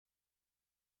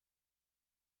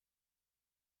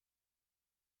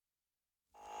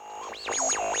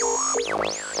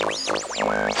Hello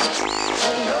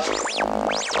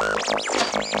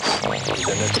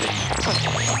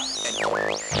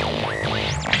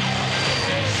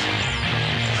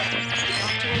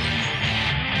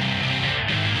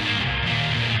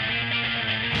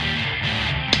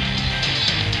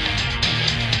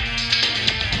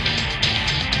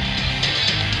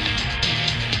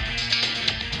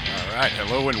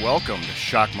and welcome to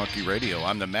Shock Monkey Radio.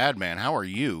 I'm the Madman. How are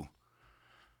you?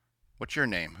 What's your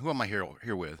name? Who am I here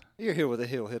with? You're here with a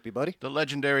hill hippie, buddy. The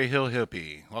legendary Hill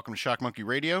Hippie. Welcome to Shock Monkey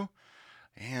Radio.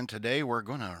 And today we're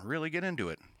going to really get into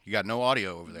it. You got no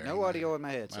audio over there. No audio in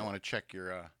my head. I want to check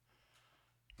your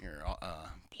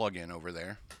plug-in over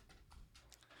there.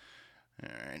 All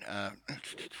right.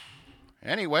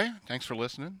 Anyway, thanks for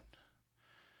listening.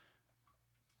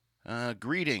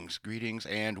 Greetings,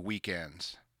 and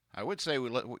weekends. I would say,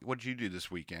 what did you do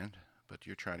this weekend? But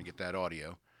you're trying to get that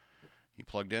audio. You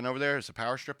plugged in over there? Is the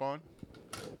power strip on?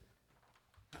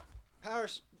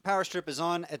 Power strip is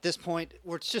on at this point.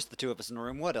 It's just the two of us in the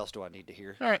room. What else do I need to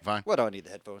hear? All right, fine. What do I need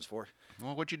the headphones for?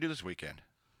 Well, what'd you do this weekend?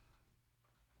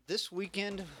 This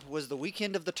weekend was the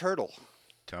weekend of the turtle.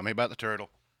 Tell me about the turtle.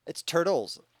 It's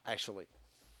turtles, actually.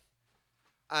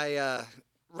 I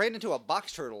ran into a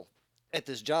box turtle at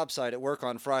this job site at work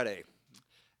on Friday.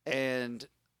 And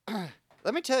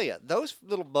let me tell you, those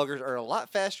little buggers are a lot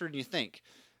faster than you think.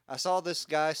 I saw this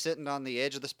guy sitting on the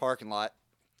edge of this parking lot,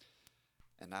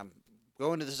 and I'm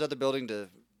going to this other building to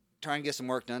try and get some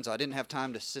work done, so I didn't have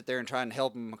time to sit there and try and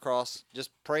help him across, just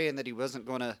praying that he wasn't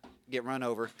going to get run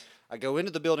over. I go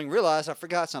into the building, realized I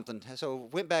forgot something, so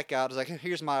went back out. I was like,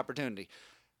 here's my opportunity.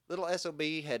 Little SOB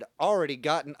had already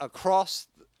gotten across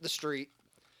the street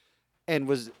and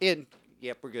was in,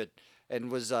 yep, we're good,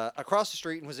 and was across the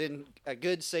street and was in a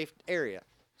good, safe area.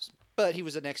 But he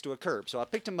was next to a curb. So I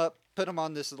picked him up, put him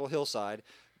on this little hillside,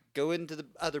 go into the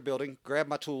other building, grab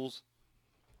my tools,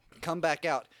 come back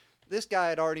out. This guy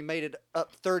had already made it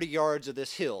up 30 yards of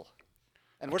this hill.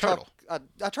 And we're talking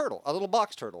a turtle, a little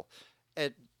box turtle.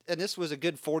 And this was a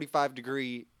good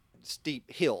 45-degree steep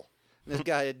hill. And this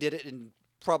guy did it in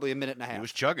probably a minute and a half. He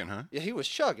was chugging, huh? Yeah, he was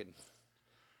chugging.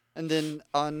 And then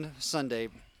on Sunday,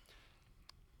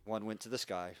 one went to the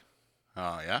sky.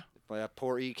 Oh, yeah?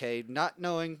 Poor EK, not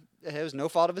knowing it was no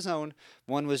fault of his own.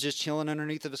 One was just chilling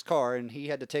underneath of his car, and he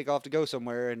had to take off to go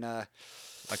somewhere. And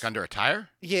like under a tire?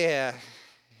 Yeah.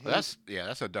 Well,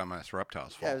 that's a dumbass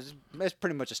reptile's fault. Yeah, it's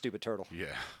pretty much a stupid turtle.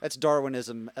 Yeah. That's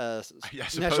Darwinism,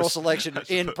 natural selection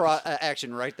in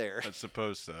action right there. I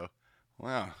suppose so.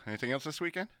 Wow. Anything else this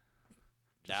weekend?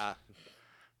 Nah.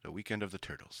 The weekend of the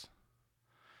turtles.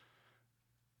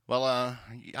 Well,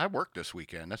 I worked this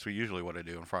weekend. That's usually what I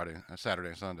do on Saturday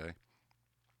and Sunday.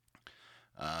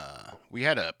 We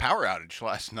had a power outage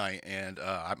last night, and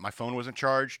my phone wasn't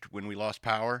charged when we lost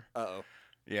power. Uh-oh.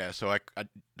 Yeah, so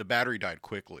the battery died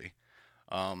quickly.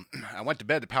 I went to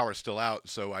bed. The power was still out,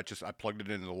 so I plugged it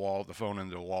into the wall, the phone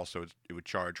into the wall, so it would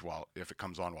charge if it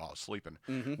comes on while I was sleeping,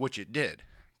 which it did.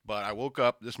 But I woke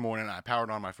up this morning, and I powered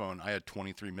on my phone. I had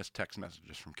 23 missed text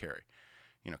messages from Carrie.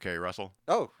 You know Carrie Russell?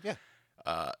 Oh, yeah.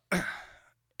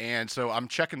 And so I'm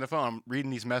checking the phone. I'm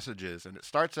reading these messages, and it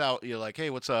starts out, you're like, hey,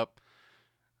 what's up?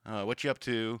 What you up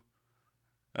to?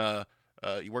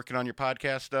 You working on your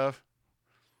podcast stuff?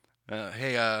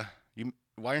 Hey,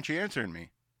 why aren't you answering me?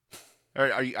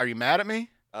 Are you mad at me?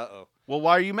 Uh-oh. Well,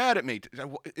 why are you mad at me?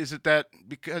 Is it that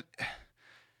because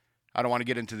I don't want to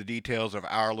get into the details of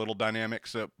our little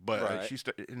dynamics, but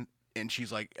right. And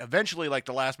she's like, eventually, like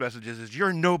the last message is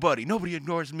you're nobody. Nobody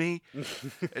ignores me.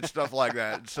 And stuff like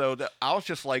that. So I was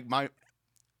just like,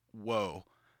 whoa.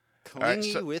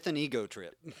 Clingy with an ego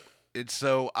trip. And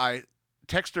so I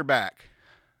text her back,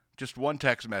 just one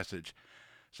text message.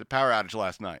 Said power outage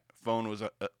last night. Phone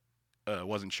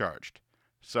wasn't charged.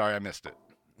 Sorry I missed it.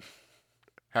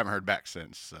 Haven't heard back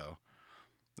since, so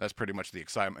that's pretty much the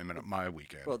excitement of my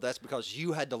weekend. Well, that's because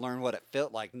you had to learn what it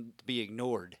felt like to be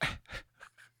ignored.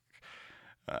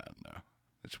 I don't know.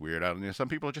 It's weird. Some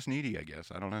people are just needy, I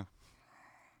guess. I don't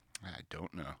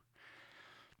know.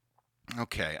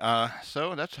 Okay,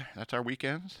 so that's our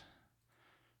weekends.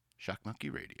 Shock Monkey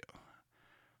Radio.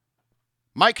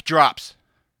 Mic drops.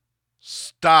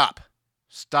 Stop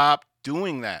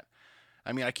doing that.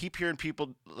 I mean, I keep hearing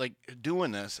people like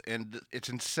doing this, and it's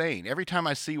insane. Every time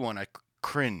I see one, I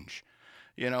cringe.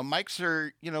 Mics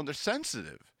are, they're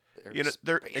sensitive.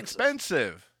 They're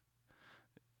expensive.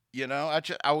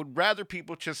 I would rather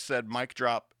people just said mic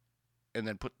drop and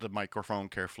then put the microphone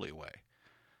carefully away.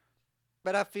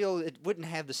 But I feel it wouldn't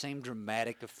have the same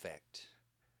dramatic effect.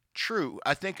 True.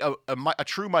 I think a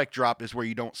true mic drop is where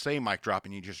you don't say mic drop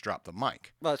and you just drop the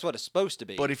mic. Well, that's what it's supposed to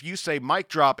be. But if you say mic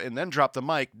drop and then drop the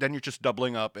mic, then you're just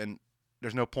doubling up, and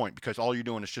there's no point because all you're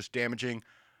doing is just damaging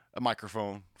a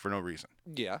microphone for no reason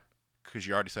yeah. because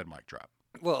you already said mic drop.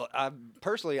 Well, I've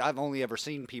only ever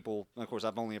seen people. Of course,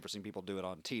 I've only ever seen people do it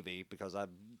on TV because I'm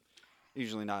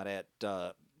usually not at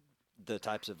the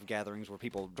types of gatherings where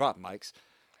people drop mics.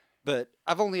 But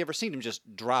I've only ever seen them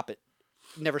just drop it.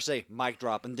 Never say mic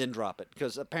drop and then drop it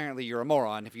because apparently you're a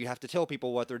moron if you have to tell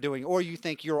people what they're doing or you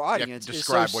think your audience is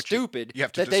so stupid you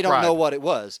have to that they don't know what it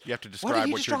was. You have to Why describe did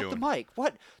you what just you're drop doing. the mic?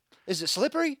 What? Is it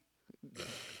slippery?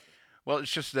 Well,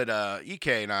 it's just that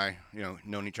EK and I,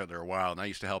 known each other a while, and I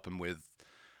used to help him with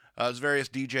his various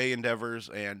DJ endeavors,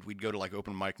 and we'd go to like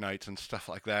open mic nights and stuff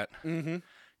like that, Mm-hmm.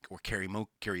 or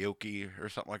karaoke or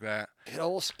something like that. Good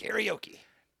old karaoke.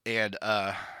 And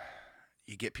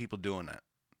you get people doing that.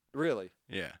 Really?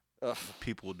 Yeah, Ugh.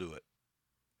 people will do it,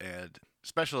 and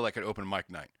especially like an open mic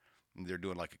night, and they're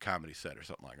doing like a comedy set or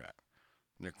something like that.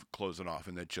 And they're closing off,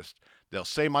 and they'll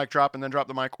say mic drop and then drop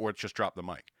the mic, or it's just drop the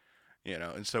mic.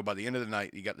 And so by the end of the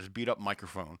night, you got this beat up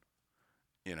microphone.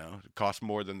 It costs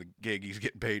more than the gig he's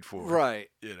getting paid for. Right.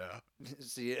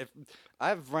 See, if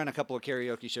I've run a couple of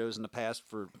karaoke shows in the past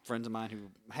for friends of mine who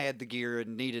had the gear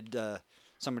and needed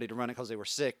somebody to run it because they were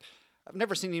sick. I've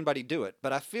never seen anybody do it,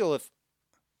 but I feel if,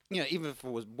 even if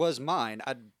it was mine,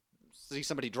 I'd see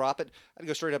somebody drop it, I'd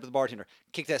go straight up to the bartender,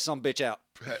 kick that some bitch out.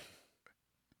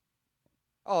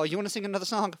 Oh, you want to sing another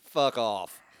song? Fuck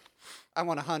off. I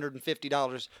want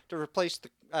 $150 to replace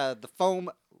the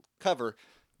foam cover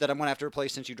that I'm going to have to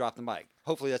replace since you dropped the mic.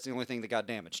 Hopefully that's the only thing that got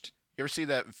damaged. You ever see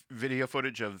that video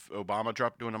footage of Obama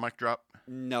doing a mic drop?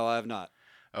 No, I have not.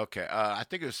 Okay, I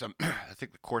think it was I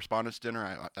think the correspondence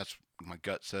dinner. That's what my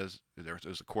gut says. There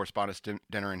was a correspondence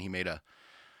dinner, and he made a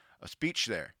speech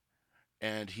there,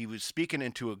 and he was speaking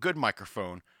into a good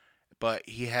microphone, but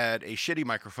he had a shitty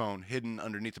microphone hidden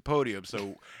underneath the podium.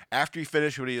 So after he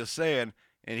finished what he was saying,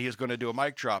 and he was going to do a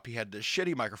mic drop, he had the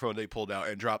shitty microphone they pulled out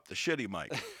and dropped the shitty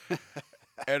mic.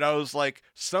 And I was like,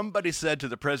 somebody said to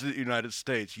the President of the United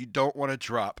States, you don't want to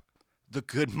drop the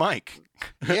good mic.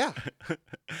 Yeah.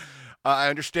 I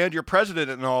understand you're president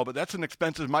and all, but that's an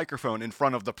expensive microphone in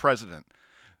front of the president.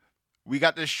 We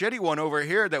got this shitty one over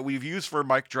here that we've used for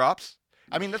mic drops.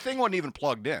 I mean, the thing wasn't even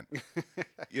plugged in,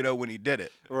 when he did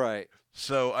it. Right.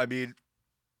 So, I mean,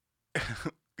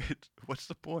 what's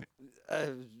the point?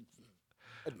 A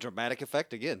dramatic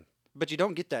effect again. But you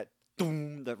don't get that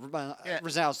boom that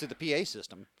resounds through the PA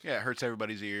system. Yeah, it hurts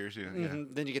everybody's ears.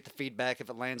 Mm-hmm. Then you get the feedback if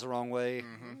it lands the wrong way.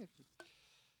 Mm-hmm.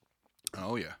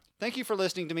 Oh, yeah. Thank you for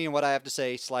listening to me and what I have to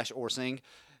say / or sing.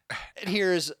 And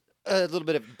here's a little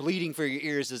bit of bleeding for your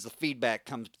ears as the feedback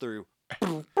comes through.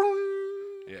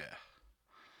 Yeah.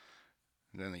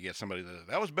 And then they get somebody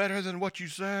that was better than what you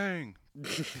sang.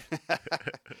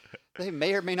 They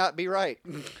may or may not be right.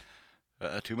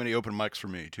 Too many open mics for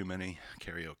me. Too many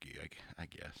karaoke, I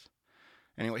guess.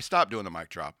 Anyway, stop doing the mic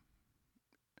drop.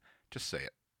 Just say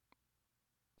it.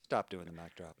 Stop doing the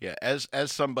mic drop. Yeah, as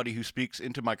somebody who speaks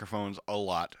into microphones a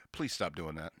lot, please stop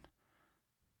doing that.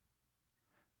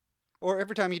 Or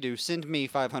every time you do, send me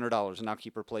 $500 and I'll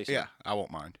keep replacing. Yeah, I won't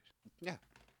mind. Yeah.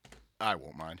 I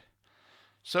won't mind.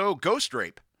 So, ghost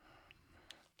rape.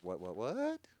 What?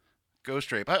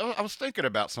 Ghost rape. I was thinking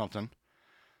about something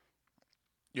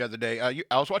the other day.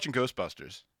 I was watching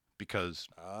Ghostbusters because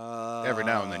every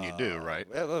now and then you do, right?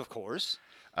 Well, of course.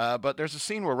 But there's a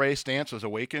scene where Ray Stantz was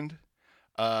awakened.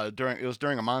 It was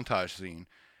during a montage scene,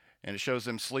 and it shows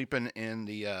them sleeping in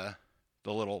the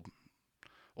little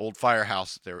old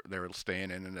firehouse they were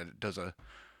staying in, and then it does a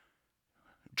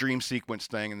dream sequence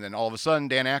thing, and then all of a sudden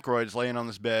Dan Aykroyd is laying on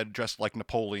this bed dressed like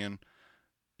Napoleon,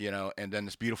 and then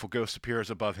this beautiful ghost appears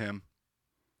above him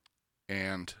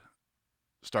and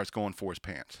starts going for his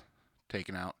pants,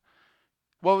 taking out.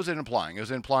 What was it implying? It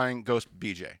was implying Ghost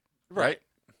BJ, right?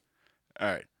 All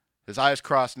right. His eyes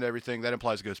crossed and everything. That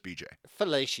implies Ghost BJ.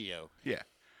 Fellatio. Yeah.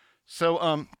 So,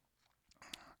 I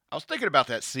was thinking about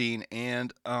that scene,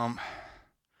 and I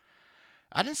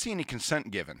didn't see any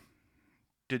consent given.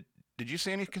 Did you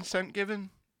see any consent given?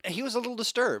 He was a little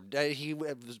disturbed. He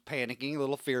was panicking, a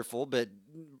little fearful, but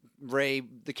Ray,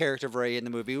 the character of Ray in the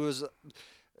movie,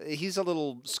 he's a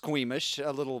little squeamish,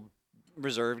 a little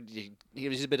reserved. He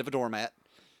was a bit of a doormat.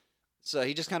 So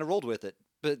he just kind of rolled with it.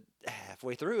 But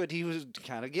halfway through it, he was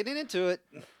kind of getting into it.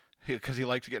 Because he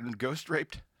liked getting ghost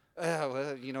raped?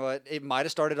 Well, you know what? It might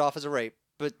have started off as a rape,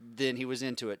 but then he was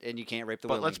into it, and you can't rape the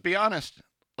willing. But let's be honest.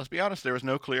 There was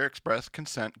no clear express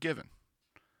consent given.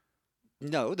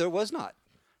 No, there was not.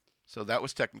 So that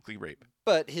was technically rape.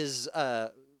 But his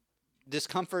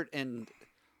discomfort and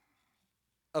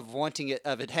of wanting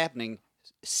it happening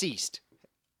ceased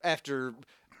after.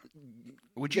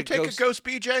 Would you the take a ghost,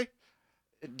 BJ?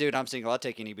 Dude, I'm single. I'll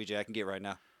take any BJ I can get right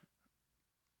now.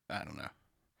 I don't know.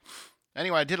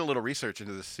 Anyway, I did a little research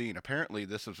into this scene. Apparently,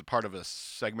 this was a part of a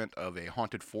segment of a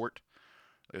haunted fort.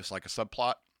 It was like a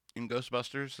subplot in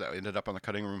Ghostbusters that ended up on the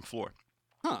cutting room floor.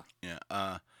 Huh.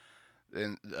 Yeah.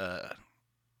 And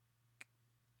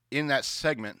in that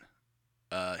segment,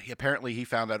 he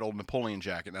found that old Napoleon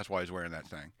jacket. And that's why he's wearing that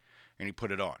thing, and he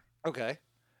put it on. Okay.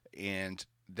 And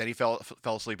then he fell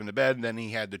asleep in the bed, and then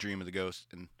he had the dream of the ghost,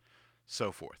 and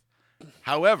so forth.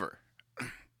 However,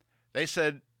 they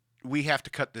said we have to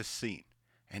cut this scene,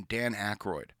 and Dan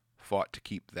Aykroyd fought to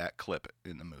keep that clip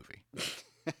in the movie.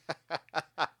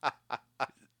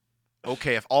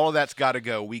 Okay, if all of that's got to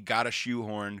go, we got to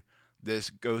shoehorn this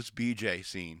Ghost BJ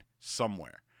scene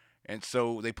somewhere. And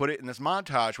so they put it in this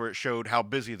montage where it showed how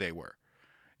busy they were.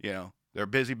 You know, they're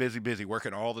busy,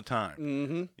 working all the time.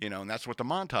 Mm-hmm. You know, and that's what the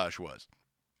montage was.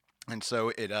 And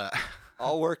so it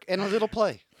all work and a little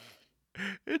play.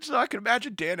 It's I can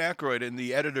imagine Dan Aykroyd in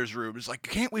the editor's room. It's like,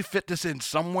 can't we fit this in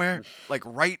somewhere? Like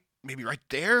maybe right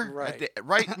there? Right.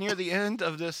 Right near the end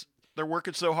of this they're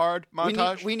working so hard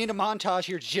montage? We need a montage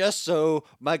here just so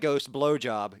my ghost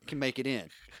blowjob can make it in.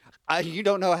 You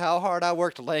don't know how hard I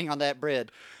worked laying on that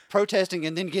bread, protesting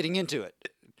and then getting into it.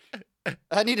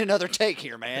 I need another take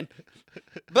here, man.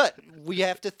 But we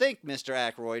have to thank Mr.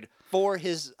 Aykroyd for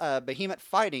his behemoth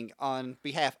fighting on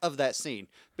behalf of that scene.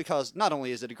 Because not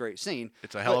only is it a great scene,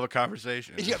 it's a hell of a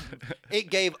conversation. It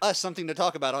gave us something to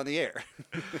talk about on the air.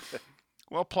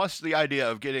 Well, plus the idea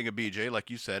of getting a BJ, like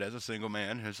you said, as a single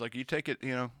man, is like you take it,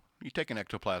 you take an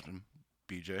ectoplasm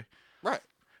BJ. Right.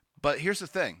 But here's the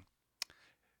thing.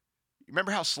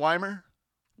 Remember how Slimer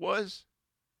was?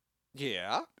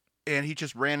 Yeah. And he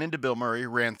just ran into Bill Murray,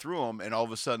 ran through him, and all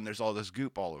of a sudden there's all this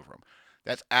goop all over him.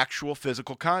 That's actual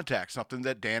physical contact, something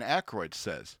that Dan Aykroyd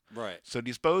says. Right. So do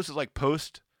you suppose it's like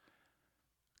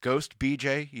post-Ghost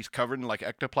BJ, he's covered in like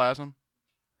ectoplasm?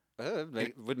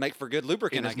 Would make for good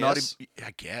lubricant, I guess.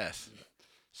 I guess.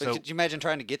 But So, could you imagine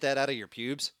trying to get that out of your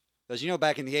pubes? Because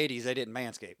back in the 80s, they didn't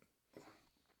manscape.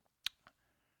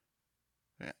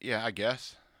 yeah, I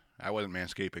guess. I wasn't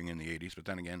manscaping in the 80s, but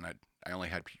then again, I only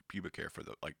had pubic hair for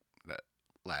that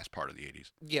last part of the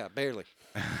 80s. Yeah, barely.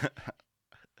 I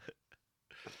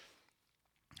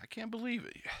can't believe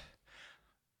it.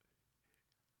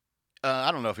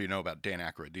 I don't know if you know about Dan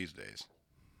Aykroyd these days.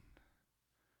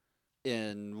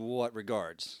 In what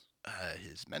regards?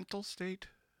 His mental state?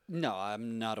 No,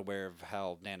 I'm not aware of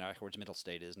how Dan Aykroyd's mental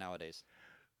state is nowadays.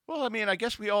 Well, I mean, I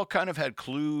guess we all kind of had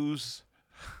clues.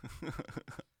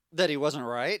 That he wasn't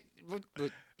right?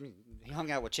 He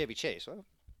hung out with Chevy Chase. Well,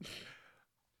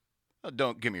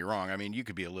 Don't get me wrong. I mean, you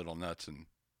could be a little nuts and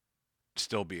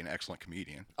still be an excellent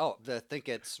comedian. oh, I think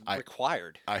it's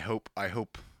required. I hope that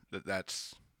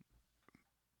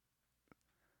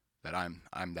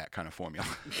I'm that kind of formula.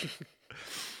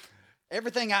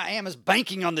 Everything I am is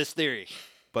banking on this theory.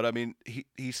 But I mean,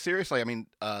 he seriously. I mean,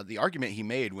 the argument he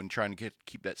made when trying to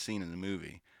keep that scene in the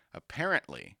movie.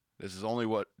 Apparently, this is only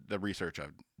what the research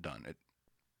I've done.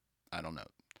 I don't know.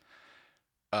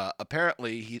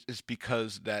 Apparently, it's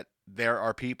because that there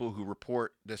are people who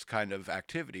report this kind of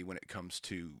activity when it comes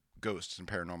to ghosts and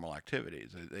paranormal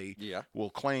activities. They will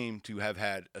claim to have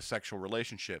had a sexual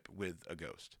relationship with a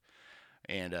ghost.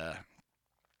 And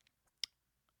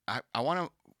I want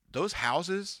to, those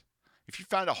houses, if you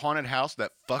find a haunted house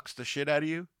that fucks the shit out of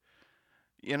you,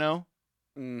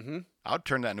 Mm-hmm. I would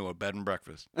turn that into a bed and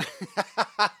breakfast.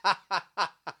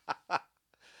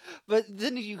 But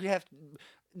then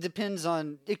depends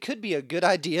on, it could be a good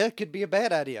idea, it could be a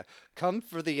bad idea. Come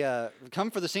for the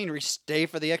scenery, stay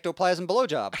for the ectoplasm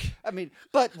blowjob. I mean,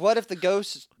 but what if the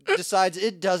ghost decides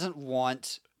it doesn't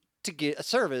want to get a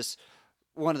service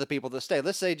one of the people that stay?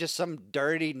 Let's say just some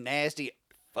dirty, nasty,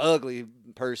 ugly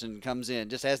person comes in,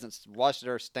 just hasn't washed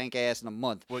their stank ass in a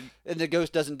month, and the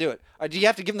ghost doesn't do it. Do you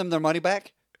have to give them their money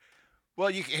back? Well,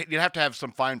 you'd have to have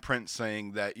some fine print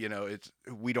saying that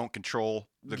we don't control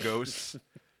the ghosts.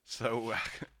 So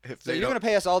you're going to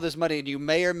pay us all this money, and you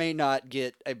may or may not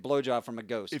get a blowjob from a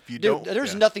ghost. If you don't,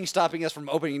 there's nothing stopping us from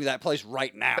opening that place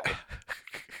right now.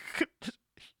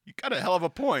 You got a hell of a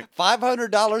point.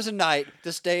 $500 a night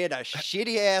to stay at a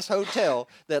shitty ass hotel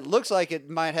that looks like it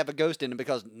might have a ghost in it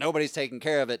because nobody's taken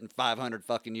care of it in 500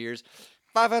 fucking years.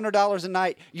 $500 a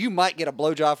night, you might get a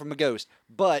blowjob from a ghost,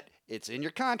 but it's in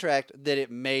your contract that it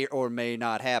may or may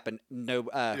not happen. No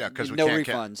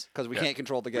refunds because we can't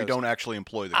control the ghost. We don't actually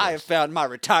employ the ghost. I have found my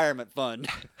retirement fund.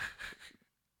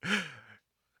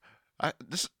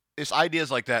 it's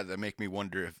ideas like that that make me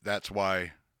wonder if that's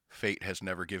why fate has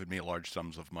never given me large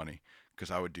sums of money,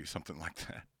 because I would do something like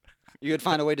that. You would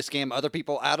find a way to scam other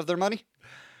people out of their money?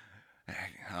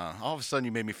 All of a sudden,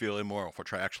 you made me feel immoral for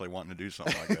actually wanting to do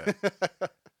something like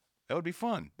that. That would be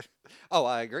fun. Oh,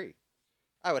 I agree.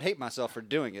 I would hate myself for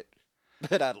doing it,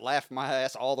 but I'd laugh my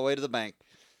ass all the way to the bank.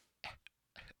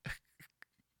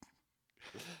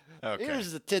 Okay.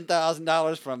 Here's the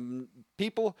 $10,000 from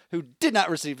people who did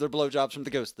not receive their blowjobs from the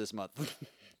ghost this month.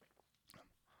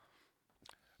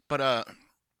 But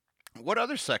what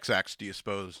other sex acts do you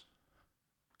suppose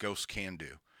ghosts can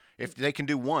do? If they can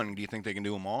do one, do you think they can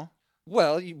do them all?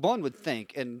 Well, one would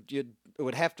think, and it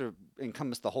would have to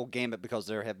encompass the whole gamut because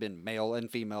there have been male and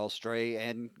female, straight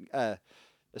and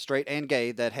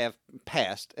gay that have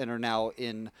passed and are now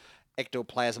in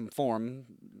ectoplasm form,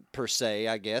 per se,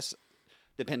 I guess,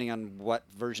 depending on what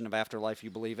version of afterlife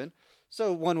you believe in.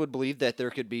 So one would believe that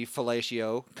there could be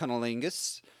fellatio,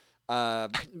 cunnilingus,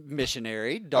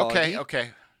 missionary, doggy. Okay.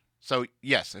 So,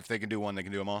 yes, if they can do one, they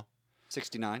can do them all?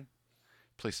 69.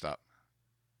 Please stop.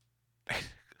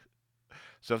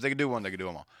 So if they can do one, they can do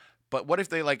them all. But what if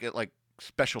they like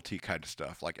specialty kind of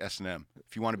stuff, like S&M?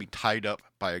 If you want to be tied up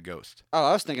by a ghost. Oh,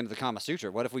 I was thinking of the Kama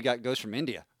Sutra. What if we got ghosts from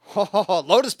India? Oh,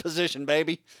 lotus position,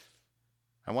 baby.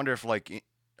 I wonder if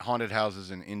haunted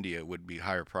houses in India would be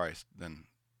higher priced than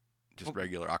just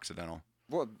regular Occidental.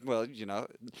 Well, you know,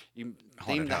 you Haunted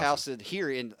theme the house here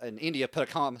in India, put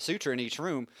a Kama Sutra in each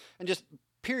room, and just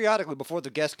periodically before the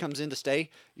guest comes in to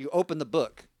stay, you open the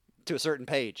book to a certain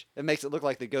page. It makes it look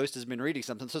like the ghost has been reading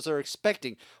something, so they're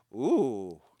expecting,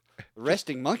 ooh,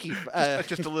 resting monkey.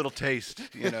 Just a little taste,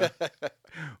 you know.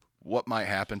 What might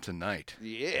happen tonight?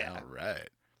 Yeah. All right.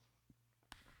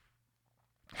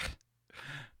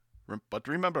 But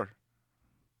remember,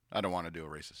 I don't want to do a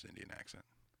racist Indian accent.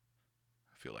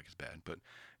 I feel like it's bad, but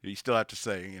you still have to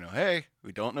say, you know, hey,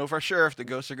 we don't know for sure if the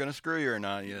ghosts are going to screw you or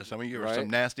not. You know, some of you are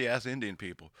some nasty ass Indian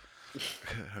people.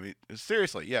 I mean,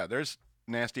 seriously, yeah, there's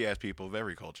nasty ass people of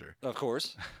every culture. Of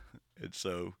course. And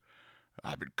so,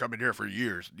 I've been coming here for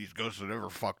years. These ghosts have never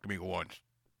fucked me once.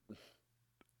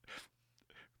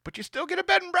 But you still get a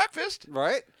bed and breakfast.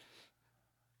 Right?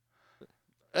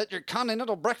 Your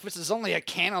continental breakfast is only a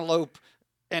cantaloupe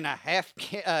and a half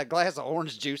glass of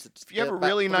orange juice. If you have a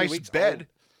really nice bed,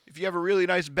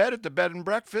 at the bed and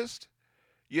breakfast,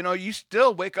 you know, you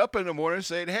still wake up in the morning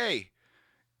saying, hey,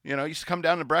 you know, you come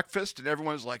down to breakfast and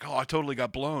everyone's like, oh, I totally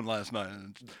got blown last night.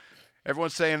 And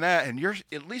everyone's saying that, and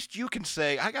at least you can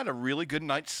say, I got a really good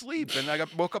night's sleep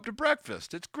and woke up to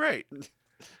breakfast. It's great.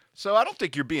 So I don't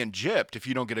think you're being gypped if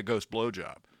you don't get a ghost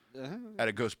blowjob at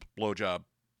a ghost blowjob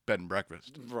bed and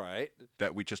breakfast. Right.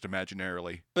 That we just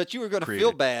imaginarily But you were going to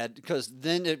feel bad because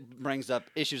then it brings up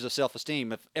issues of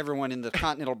self-esteem if everyone in the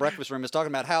continental breakfast room is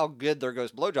talking about how good their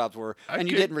ghost blowjobs were and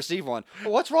you didn't receive one.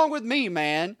 Well, what's wrong with me,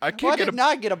 man? Why didn't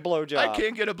I get a blowjob? I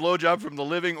can't get a blowjob from the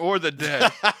living or the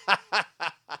dead.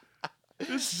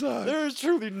 This sucks. There is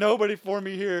truly nobody for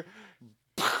me here.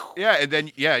 Yeah, and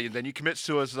then you commit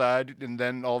suicide, and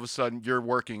then all of a sudden you're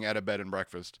working at a bed and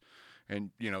breakfast.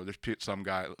 And, you know, there's some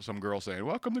girl saying,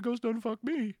 well, how come the ghost don't fuck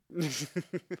me?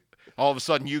 All of a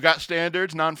sudden, you got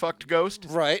standards, non-fucked ghost?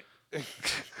 Right.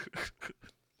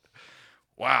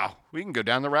 Wow. We can go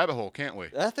down the rabbit hole, can't we?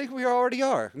 I think we already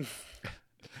are.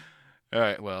 All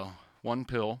right, well, one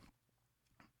pill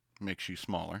makes you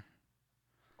smaller.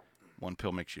 One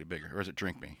pill makes you bigger. Or is it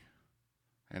drink me?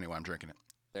 Anyway, I'm drinking it.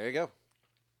 There you go.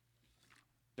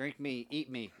 Drink me, eat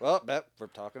me. Well, we're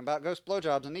talking about ghost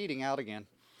blowjobs and eating out again.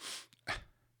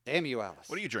 Damn you, Alice.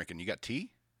 What are you drinking? You got tea?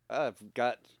 I've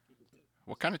got...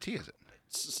 What kind of tea is it?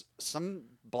 Some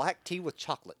black tea with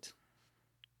chocolate.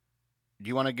 Do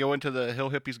you want to go into the Hill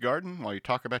Hippies garden while you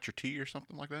talk about your tea or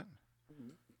something like that?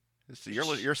 It's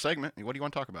your segment. What do you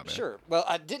want to talk about, man? Sure. Well,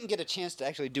 I didn't get a chance to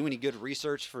actually do any good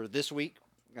research for this week.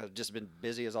 I've just been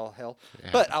busy as all hell.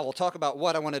 Yeah. But I will talk about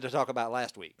what I wanted to talk about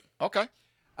last week. Okay.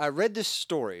 I read this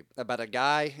story about a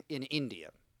guy in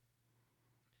India.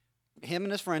 Him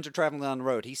and his friends are traveling down the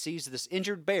road. He sees this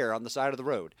injured bear on the side of the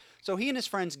road. So he and his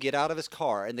friends get out of his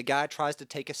car, and the guy tries to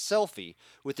take a selfie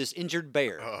with this injured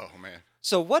bear. Oh, man.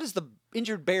 So what does the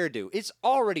injured bear do? It's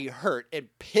already hurt and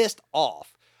pissed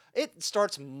off. It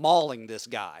starts mauling this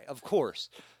guy, of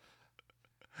course.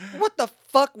 What the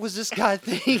fuck was this guy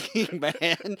thinking,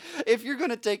 man? If you're going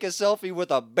to take a selfie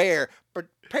with a bear,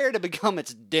 prepare to become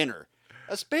its dinner,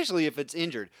 especially if it's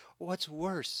injured. What's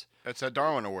worse? That's that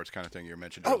Darwin Awards kind of thing you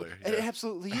mentioned earlier. It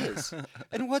absolutely is.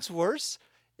 And what's worse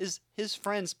is his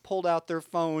friends pulled out their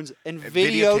phones and And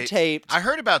videotaped. I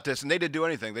heard about this, and they didn't do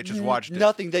anything. They just watched it.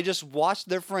 Nothing. They just watched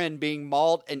their friend being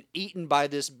mauled and eaten by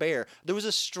this bear. There was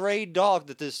a stray dog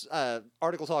that this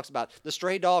article talks about. The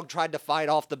stray dog tried to fight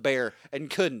off the bear and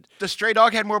couldn't. The stray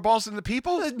dog had more balls than the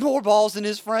people? Had more balls than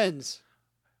his friends.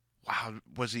 Wow.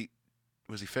 Was he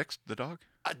fixed, the dog?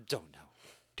 I don't know.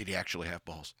 Did he actually have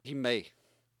balls? He may.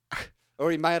 Or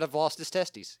he might have lost his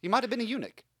testes. He might have been a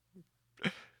eunuch.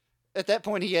 At that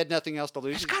point, he had nothing else to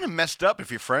lose. It's kind of messed up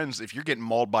if you're getting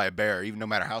mauled by a bear, even no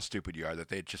matter how stupid you are, that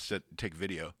they just sit and take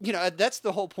video. You know, that's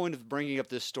the whole point of bringing up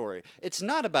this story. It's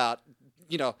not about,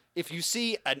 you know, if you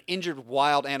see an injured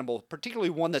wild animal,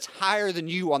 particularly one that's higher than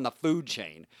you on the food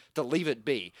chain, to leave it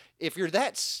be. If you're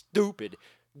that stupid,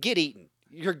 get eaten.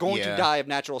 You're going to die of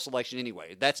natural selection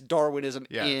anyway. That's Darwinism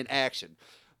in action.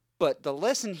 But the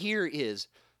lesson here is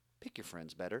pick your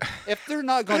friends better. If they're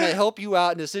not going to help you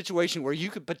out in a situation where you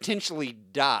could potentially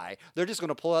die, they're just going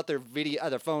to pull out their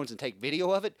phones and take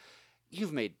video of it.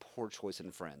 You've made poor choice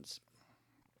in friends.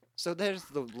 So there's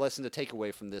the lesson to take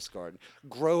away from this garden.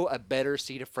 Grow a better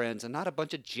seed of friends and not a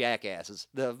bunch of jackasses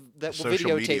that will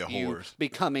Social media videotape you whores.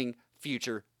 becoming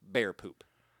future bear poop.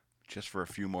 Just for a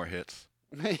few more hits.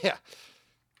 Yeah.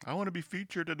 I want to be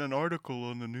featured in an article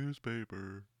on the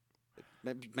newspaper.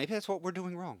 Maybe that's what we're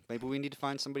doing wrong. Maybe we need to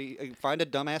find a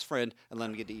dumbass friend and let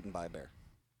him get eaten by a bear.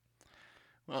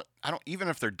 Well, even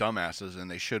if they're dumbasses and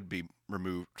they should be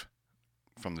removed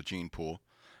from the gene pool,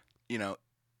 you know,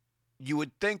 you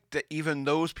would think that even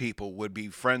those people would be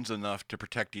friends enough to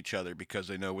protect each other because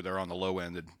they know they're on the low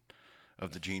end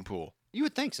of the gene pool. You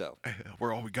would think so. Hey,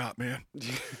 we're all we got, man.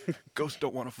 Ghosts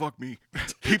don't want to fuck me.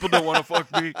 People don't want to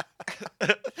fuck me.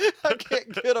 I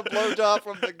can't get a blowjob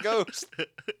from the ghost.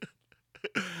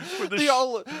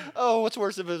 What's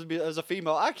worse if it was a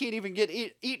female? I can't even get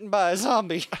eaten by a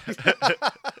zombie.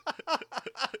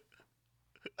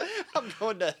 I'm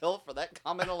going to hell for that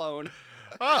comment alone.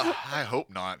 Oh, I hope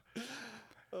not.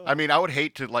 I mean, I would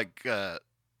hate to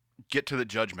get to the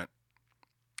judgment,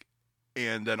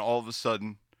 and then all of a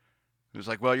sudden, it was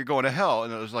like, well, you're going to hell,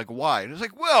 and it was like, why? And it was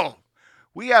like, well,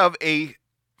 we have a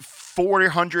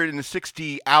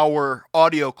 460-hour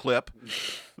audio clip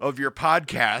of your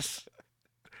podcast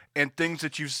and things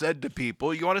that you've said to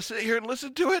people. You want to sit here and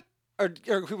listen to it? Or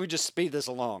could we just speed this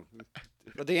along?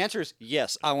 The answer is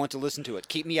yes, I want to listen to it.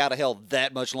 Keep me out of hell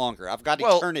that much longer. I've got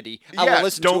eternity. I will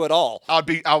listen to it all.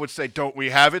 I would say, don't we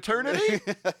have eternity?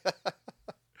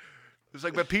 It's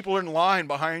like, but people are in line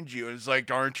behind you. And it's like,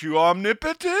 aren't you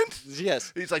omnipotent?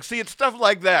 Yes. He's like, see, it's stuff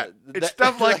like that. It's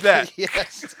stuff like that.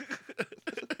 Yes.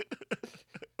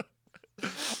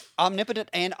 Omnipotent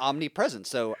and omnipresent.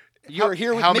 So you're here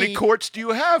with me. How many courts do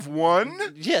you have? One?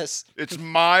 Yes. It's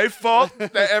my fault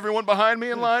that everyone behind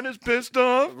me in line is pissed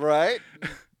off? Right.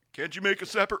 Can't you make a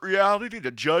separate reality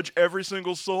to judge every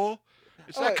single soul?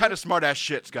 It's that kind of smart-ass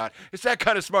shit, Scott. It's that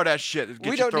kind of smart-ass shit that gets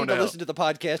we you don't thrown need to out. listen to the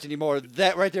podcast anymore.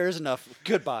 That right there is enough.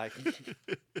 Goodbye.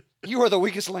 You are the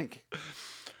weakest link.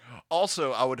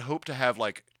 Also, I would hope to have,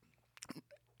 like,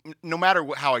 no matter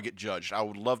how I get judged, I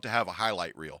would love to have a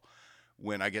highlight reel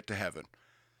when I get to heaven.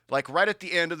 Like, right at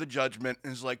the end of the judgment,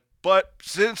 it's like, but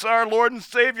since our Lord and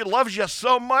Savior loves you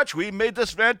so much, we made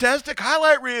this fantastic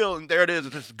highlight reel. And there it is.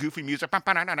 It's this goofy music. And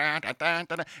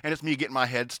it's me getting my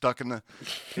head stuck in the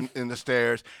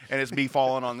stairs. And it's me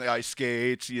falling on the ice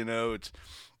skates. You know, it's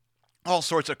all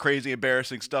sorts of crazy,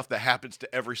 embarrassing stuff that happens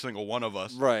to every single one of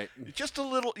us. Right. Just a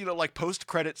little, like,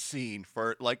 post-credit scene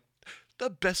for, like,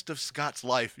 the best of Scott's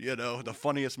life, the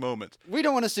funniest moments. We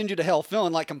don't want to send you to hell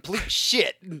feeling like complete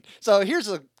shit. So here's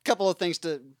a couple of things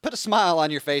to put a smile on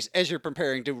your face as you're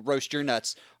preparing to roast your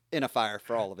nuts in a fire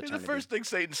for all of eternity. And the first thing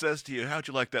Satan says to you, how'd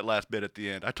you like that last bit at the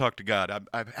end? I talked to God.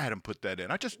 I've had him put that in.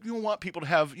 I just want people to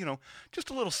have, just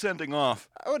a little sending off.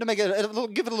 I want to make it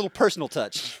give it a little personal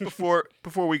touch. before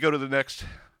we go to the next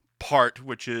part,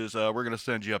 which is we're going to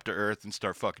send you up to Earth and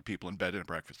start fucking people in bed and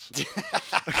breakfast.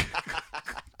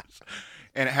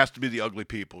 And it has to be the ugly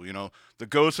people, The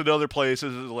ghosts at other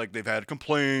places, like, they've had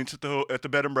complaints at the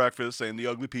bed and breakfast saying the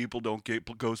ugly people don't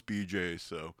get ghost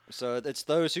BJs. So it's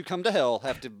those who come to hell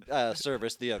have to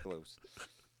service the uglies.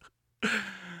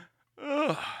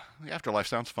 The afterlife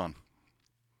sounds fun.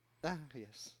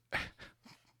 Yes.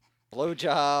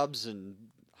 Blowjobs and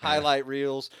highlight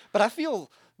reels. But I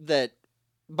feel that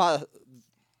by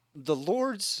the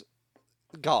Lord's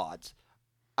God's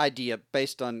idea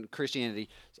based on Christianity,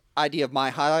 idea of my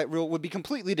highlight reel would be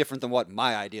completely different than what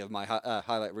my idea of my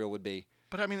highlight reel would be.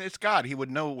 But I mean, it's God. He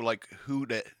would know, like, who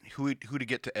to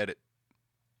get to edit.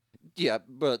 Yeah,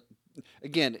 but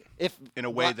again, if in a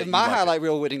way that my highlight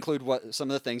reel would include some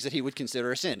of the things that he would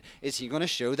consider a sin, is he going to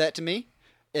show that to me?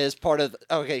 is part of.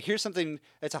 Okay, here's something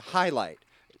that's a highlight.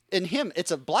 In him,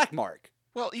 it's a black mark.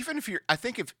 Well, even if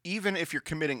you're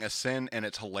committing a sin and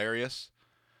it's hilarious,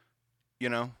 you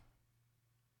know,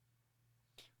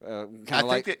 Kind I of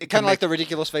like think that it kind can of like make the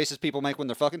ridiculous faces people make when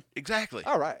they're fucking. exactly,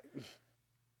 All right.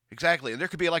 exactly, and there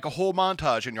could be like a whole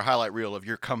montage in your highlight reel of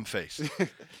your cum face.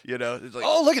 You know, it's like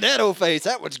Oh, look at that old face.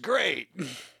 That was great.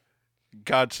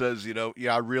 God says,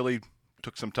 yeah, I really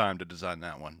took some time to design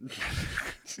that one.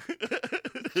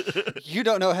 You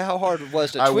don't know how hard it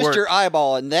was to I twist worked. your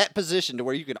eyeball in that position to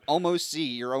where you can almost see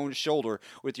your own shoulder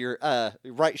with your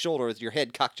right shoulder with your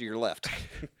head cocked to your left.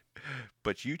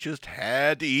 But you just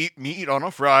had to eat meat on a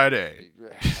Friday.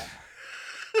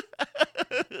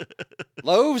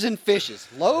 Loaves and fishes.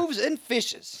 Loaves and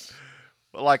fishes.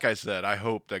 But like I said, I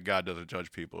hope that God doesn't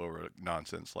judge people over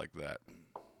nonsense like that.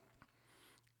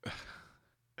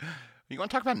 You want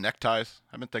to talk about neckties?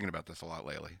 I've been thinking about this a lot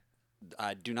lately.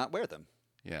 I do not wear them.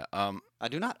 Yeah. I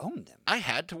do not own them. I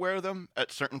had to wear them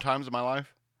at certain times of my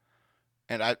life,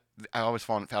 and I always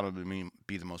found it to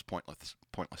be the most pointless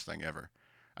thing ever.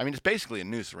 I mean, it's basically a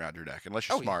noose around your neck, unless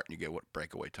you're Oh, yeah. smart and you get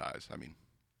breakaway ties. I mean,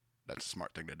 that's a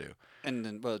smart thing to do. And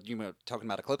then, well, you were talking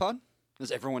about a clip-on?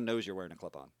 Because everyone knows you're wearing a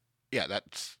clip-on. Yeah,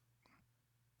 that's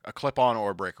a clip-on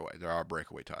or a breakaway. There are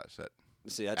breakaway ties that,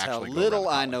 See, that's how Actually go around little the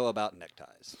I collar. know about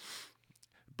neckties.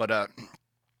 but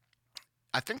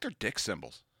I think they're dick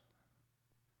symbols.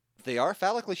 They are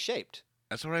phallically shaped.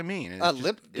 That's what I mean. It's,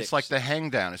 Limp it's dicks. like the hang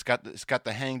down. It's got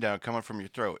the hang down coming from your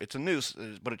throat. It's a noose,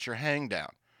 but it's your hang down.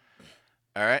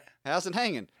 All right, How's it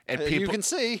hanging? And You people- can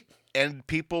see. and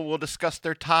people will discuss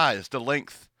their ties, the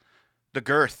length, the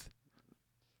girth.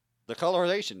 The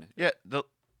colorization. Yeah, the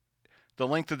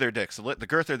length of their dicks, the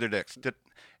girth of their dicks.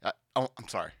 I'm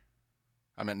sorry,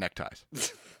 I meant neckties.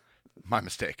 My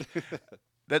mistake.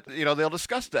 That they'll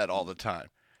discuss that all the time,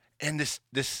 and this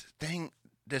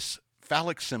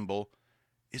phallic symbol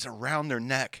is around their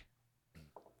neck,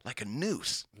 like a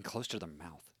noose. And close to their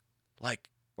mouth. Like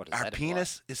What does our that imply?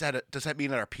 penis does that mean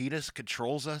that our penis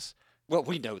controls us? Well,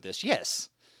 we know this, yes.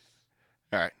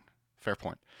 All right, fair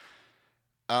point.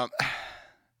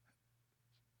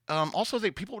 Also,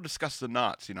 people discuss the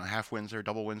knots. Half Windsor,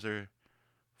 double Windsor,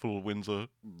 full Windsor,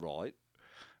 Right.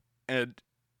 and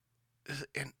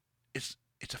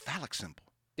it's a phallic symbol.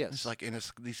 Yes. It's like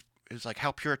it's like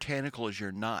how puritanical is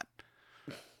your knot?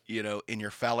 In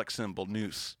your phallic symbol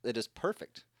noose. It is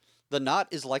perfect. The knot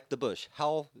is like the bush.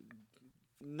 How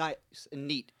nice and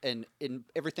neat and in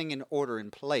everything in order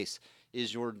in place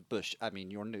is your bush. I mean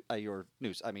your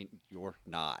noose. I mean your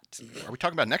knot. Are we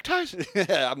talking about neckties?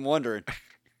 I'm wondering.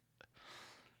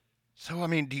 So I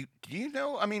mean, do you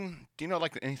know? I mean, do you know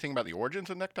like anything about the origins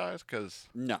of neckties? Because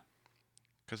No.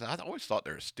 I always thought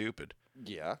they were stupid.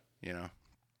 Yeah.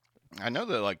 I know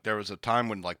that like there was a time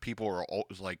when like people were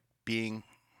always like being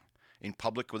in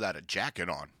public without a jacket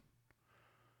on.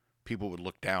 People would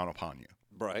look down upon you.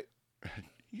 Right.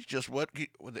 He's just what's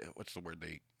the word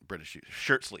they British use?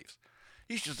 Shirt sleeves.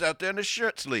 He's just out there in his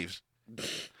shirt sleeves.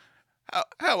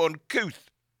 How uncouth.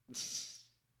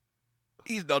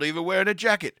 He's not even wearing a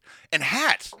jacket. And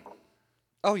hats.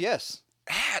 Oh yes.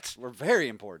 Hats. We're very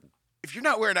important. If you're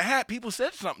not wearing a hat, people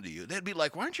said something to you. They'd be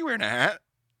like, "Why aren't you wearing a hat?"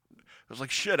 I was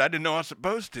like, "Shit, I didn't know I was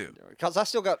supposed to." Because I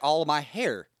still got all of my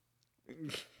hair.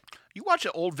 You watch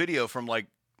an old video from like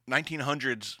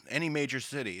 1900s, any major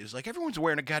city, it's like everyone's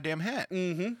wearing a goddamn hat.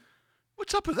 Mm-hmm.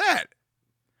 What's up with that?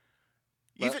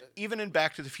 Well- Even in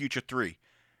Back to the Future 3,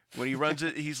 when he runs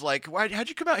it, he's like, how'd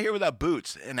you come out here without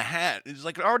boots and a hat? He's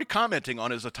like already commenting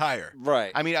on his attire.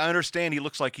 Right. I mean, I understand he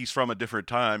looks like he's from a different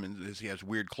time and he has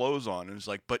weird clothes on. And it's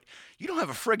like, but you don't have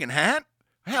a friggin' hat?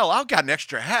 Hell, I've got an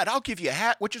extra hat. I'll give you a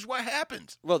hat, which is what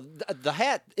happens. Well, the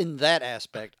hat in that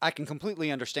aspect, I can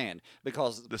completely understand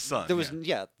because The sun, There was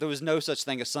there was no such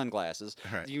thing as sunglasses.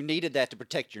 Right. You needed that to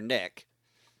protect your neck,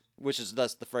 which is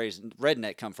thus the phrase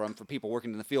 "redneck" come from for people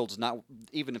working in the fields. Not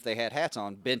even if they had hats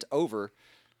on, bent over,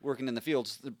 working in the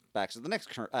fields, the backs of the necks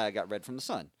got red from the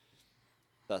sun.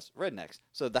 Thus, rednecks.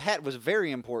 So the hat was very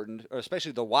important, or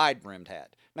especially the wide-brimmed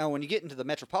hat. Now, when you get into the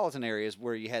metropolitan areas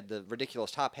where you had the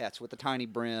ridiculous top hats with the tiny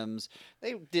brims,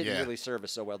 they didn't Yeah. really serve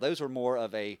us so well. Those were more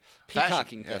of a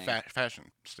peacocking thing.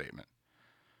 Fashion statement.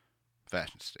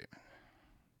 Fashion statement.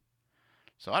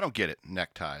 So I don't get it,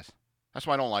 neckties. That's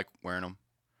why I don't like wearing them.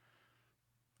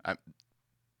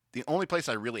 The only place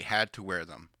I really had to wear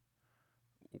them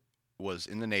was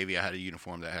in the Navy. I had a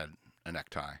uniform that had a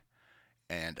necktie.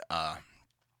 And,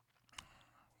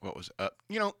 what was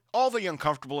all the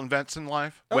uncomfortable events in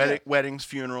life, Oh, yeah. weddings,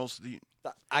 funerals.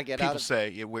 I get People out of. say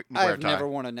you wear a I've tie. never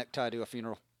worn a necktie to a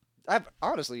funeral. I've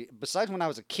honestly, besides when I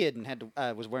was a kid and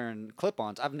was wearing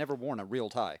clip-ons, I've never worn a real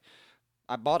tie.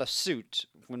 I bought a suit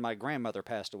when my grandmother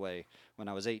passed away when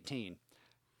I was 18.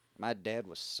 My dad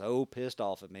was so pissed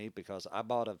off at me because I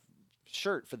bought a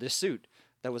shirt for this suit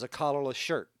that was a collarless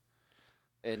shirt.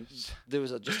 And there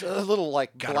was just a little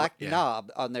like black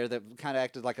knob on there that kind of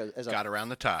acted like as a Got around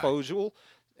the tie. faux jewel,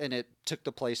 and it took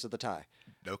the place of the tie.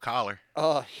 No collar.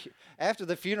 After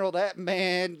the funeral, that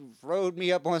man rode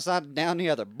me up one side and down the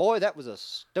other. Boy, that was the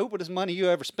stupidest money you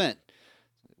ever spent.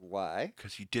 Why?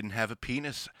 Because you didn't have a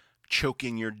penis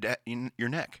choking your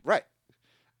neck. Right.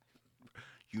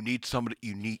 You need somebody.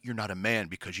 You're not a man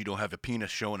because you don't have a penis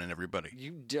showing in everybody.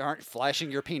 You aren't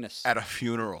flashing your penis At a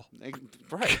funeral.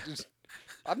 Right.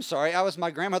 I'm sorry. I was my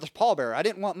grandmother's pallbearer. I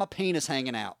didn't want my penis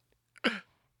hanging out.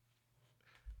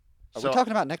 Are we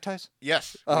talking about neckties?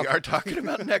 Yes, we are talking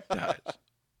about neckties.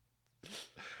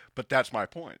 But that's my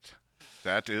point.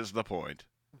 That is the point.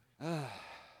 All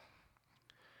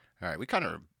right, we kind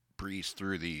of breezed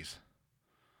through these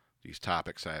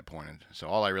topics I had pointed. So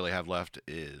all I really have left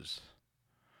is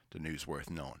the news worth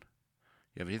knowing.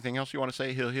 You have anything else you want to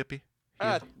say, Hill Hippie?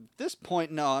 At this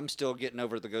point, no. I'm still getting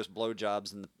over the ghost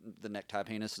blowjobs and the necktie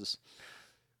penises.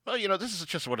 Well, this is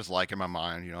just what it's like in my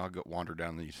mind. I'll go wander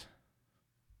down these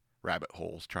rabbit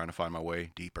holes trying to find my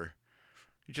way deeper.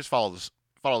 You just follow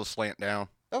the slant down.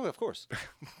 Oh, of course.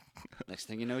 Next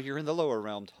thing you know, you're in the lower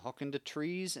realm, talking to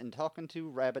trees and talking to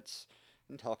rabbits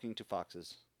and talking to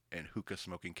foxes. And hookah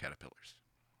smoking caterpillars.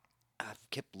 I've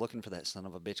kept looking for that son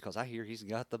of a bitch because I hear he's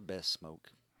got the best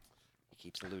smoke. He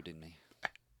keeps eluding me.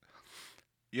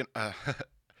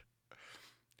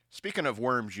 Speaking of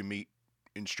worms you meet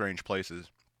in strange places.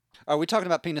 Are we talking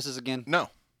about penises again? No,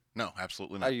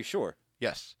 absolutely not. Are you sure?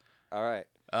 Yes. All right.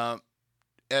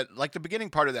 At like the beginning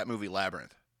part of that movie,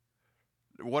 Labyrinth,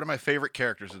 one of my favorite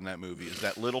characters in that movie is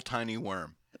that little tiny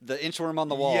worm. The inchworm on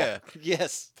the wall. Yeah.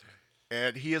 Yes.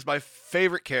 And he is my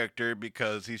favorite character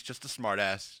because he's just a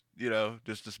smartass,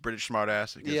 just this British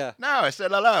smartass. Yeah. No, I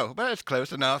said hello, but it's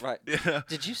close enough. Right.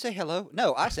 Did you say hello?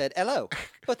 No, I said hello,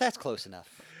 but that's close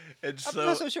enough. And I'm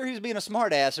not so sure he's being a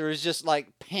smartass or is just like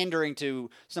pandering to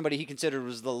somebody he considered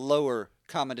was the lower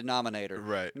common denominator.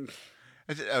 Right.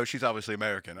 I said, oh, she's obviously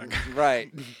American.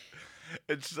 Right.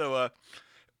 And so,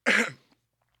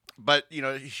 but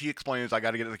she explains I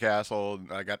got to get to the castle.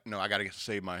 And I got to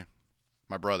save my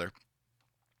brother.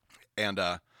 And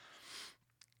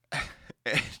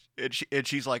and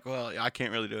she's like, well, I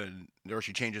can't really do it. Or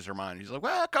she changes her mind. He's like,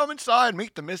 well, come inside,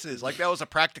 meet the missus. Like that was a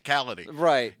practicality,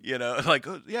 right? Like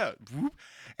yeah.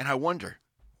 And I wonder,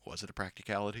 was it a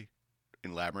practicality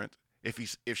in Labyrinth?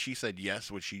 If she said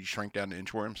yes, would she shrink down to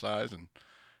inchworm size and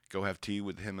go have tea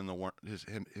with him and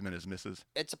him and his missus?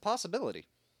 It's a possibility.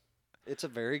 It's a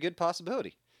very good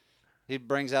possibility. He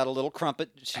brings out a little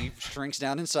crumpet. She shrinks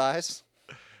down in size.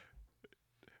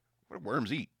 What do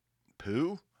worms eat?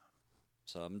 Poo?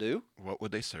 Some do. What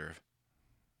would they serve?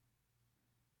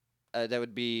 That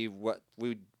would be what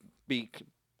would be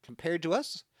compared to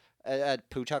us. A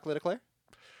poo chocolate eclair?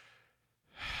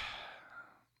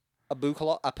 A poo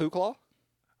claw?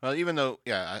 Well, even though,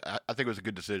 I think it was a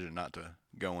good decision not to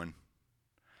go in.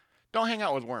 Don't hang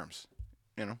out with worms.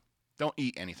 Don't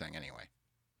eat anything anyway.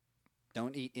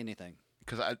 Don't eat anything.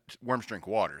 Because worms drink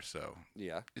water, so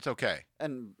yeah, it's okay.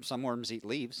 And some worms eat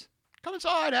leaves. Come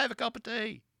inside, have a cup of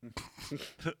tea.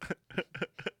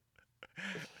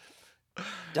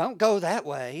 Don't go that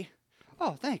way.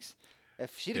 Oh, thanks.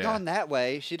 If she'd have Yeah. gone that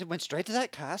way, she'd have went straight to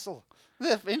that castle.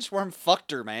 The inchworm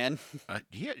fucked her, man.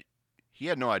 He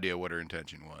had no idea what her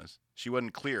intention was. She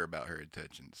wasn't clear about her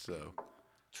intentions, so.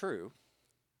 True.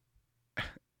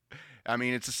 I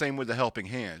mean, it's the same with the helping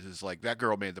hands. It's like that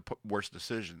girl made the worst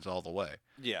decisions all the way.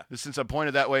 Yeah. Since I'm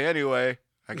pointed that way anyway,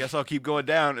 I guess I'll keep going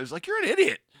down. It's like, you're an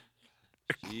idiot.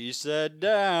 She said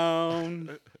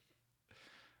down.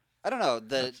 I don't know.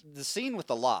 The scene with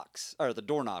the locks, or the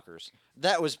door knockers,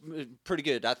 that was pretty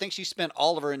good. I think she spent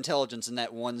all of her intelligence in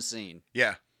that one scene.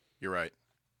 Yeah, you're right.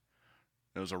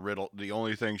 It was a riddle. The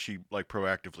only thing she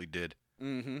proactively did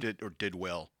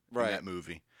well in that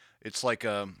movie. It's like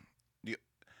the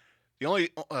only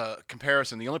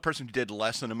comparison. The only person who did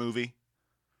less in a movie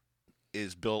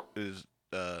is the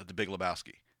Big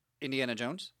Lebowski. Indiana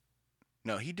Jones.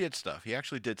 No, he did stuff. He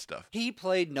actually did stuff. He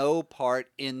played no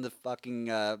part in the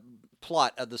fucking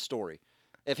plot of the story.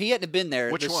 If he hadn't been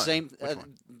there, Which one?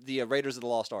 The Raiders of the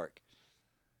Lost Ark.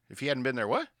 If he hadn't been there,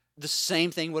 what? The same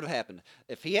thing would have happened.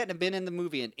 If he hadn't been in the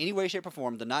movie in any way, shape, or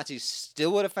form, the Nazis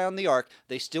still would have found the Ark,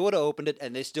 they still would have opened it,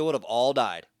 and they still would have all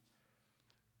died.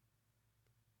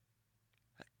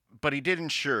 But he did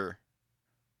ensure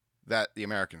that the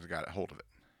Americans got a hold of it.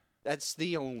 That's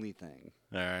the only thing.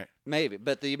 All right. Maybe.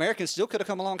 But the Americans still could have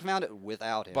come along and found it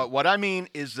without him. But what I mean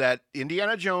is that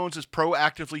Indiana Jones is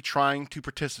proactively trying to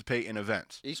participate in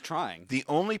events. He's trying. The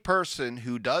only person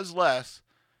who does less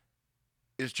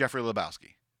is Jeffrey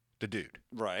Lebowski, the dude.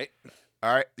 Right.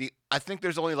 All right. I think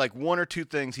there's only like one or two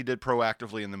things he did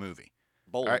proactively in the movie.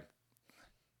 Bold. All right.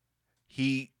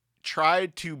 He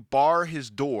tried to bar his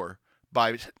door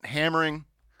by hammering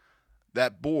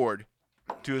that board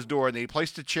to his door, and then he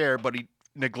placed a chair, but he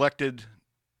neglected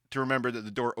to remember that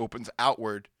the door opens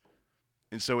outward,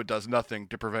 and so it does nothing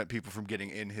to prevent people from getting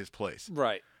in his place.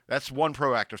 Right. That's one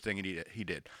proactive thing he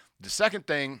did. The second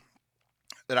thing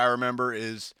that I remember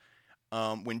is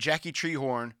when Jackie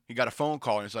Treehorn, he got a phone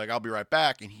call, and he's like, "I'll be right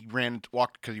back," and he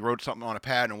walked because he wrote something on a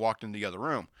pad and walked in the other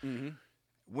room. Mm-hmm.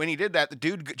 When he did that, the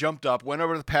dude jumped up, went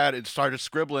over to the pad, and started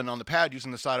scribbling on the pad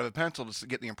using the side of a pencil to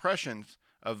get the impressions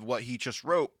of what he just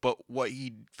wrote. But what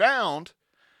he found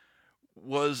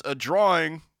was a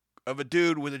drawing of a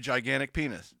dude with a gigantic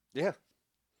penis. Yeah.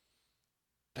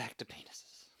 Back to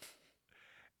penises.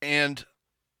 And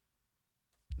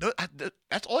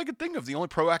that's all I could think of. The only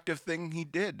proactive thing he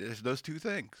did is those two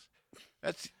things.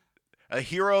 That's a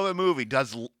hero of a movie.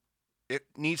 It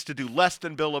needs to do less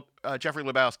than Jeffrey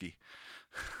Lebowski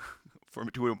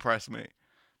to impress me,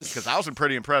 because I was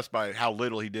pretty impressed by how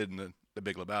little he did in the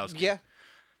Big Lebowski. Yeah.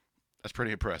 That's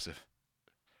pretty impressive.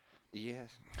 Yeah.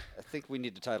 I think we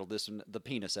need to title this one the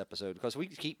penis episode because we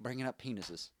keep bringing up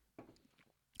penises.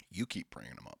 You keep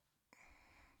bringing them up.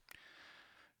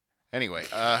 Anyway,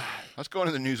 let's go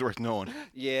into the news worth knowing.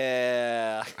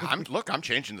 Yeah. I'm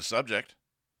changing the subject.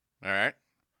 All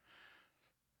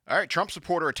right. Trump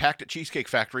supporter attacked at Cheesecake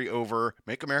Factory over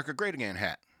 "Make America Great Again"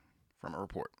 hat, from a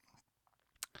report.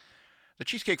 The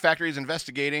Cheesecake Factory is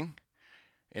investigating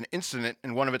an incident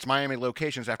in one of its Miami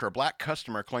locations after a black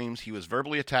customer claims he was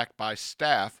verbally attacked by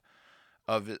staff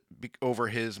over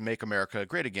his "Make America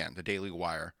Great Again," the Daily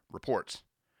Wire reports.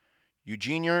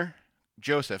 Eugenia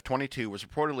Joseph, 22, was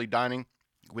reportedly dining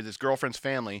with his girlfriend's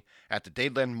family at the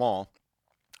Dadeland Mall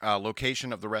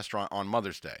location of the restaurant on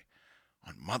Mother's Day.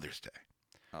 On Mother's Day.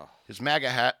 Oh. His MAGA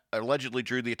hat allegedly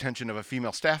drew the attention of a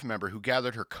female staff member who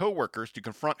gathered her co-workers to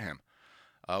confront him,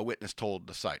 a witness told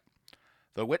the site.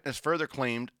 The witness further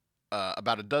claimed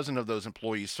about a dozen of those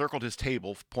employees circled his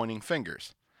table, pointing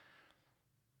fingers.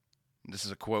 This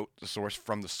is a quote, the source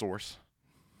from the source.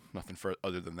 Nothing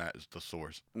other than that is the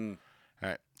source. Mm. All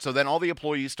right. So then all the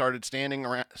employees started standing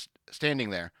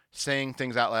there, saying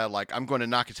things out loud like, "I'm going to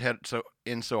knock his head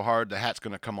so hard the hat's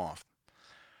going to come off."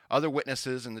 Other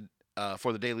witnesses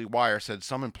for the Daily Wire said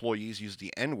some employees used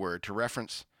the N-word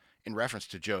in reference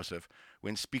to Joseph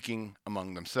when speaking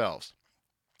among themselves,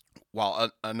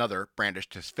 while another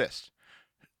brandished his fist.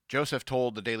 Joseph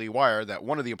told the Daily Wire that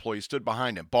one of the employees stood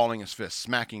behind him, balling his fist,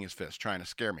 smacking his fist, trying to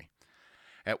scare me.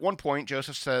 At one point,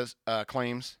 Joseph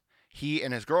claims he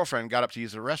and his girlfriend got up to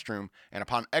use the restroom, and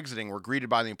upon exiting were greeted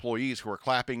by the employees who were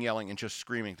clapping, yelling, and just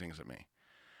screaming things at me.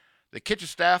 The kitchen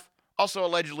staff also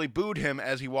allegedly booed him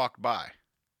as he walked by.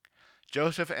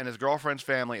 Joseph and his girlfriend's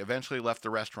family eventually left the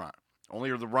restaurant, only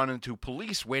to run into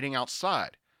police waiting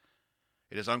outside.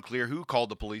 It is unclear who called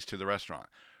the police to the restaurant.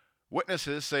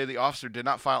 Witnesses say the officer did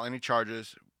not file any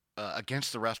charges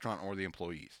against the restaurant or the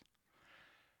employees.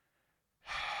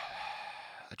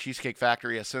 The Cheesecake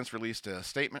Factory has since released a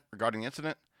statement regarding the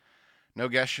incident. "No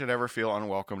guest should ever feel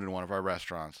unwelcomed in one of our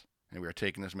restaurants, and we are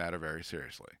taking this matter very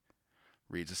seriously,"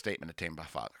 reads a statement obtained by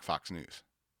Fox News.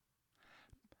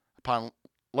 Upon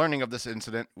learning of this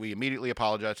incident, we immediately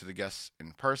apologize to the guests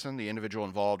in person. The individuals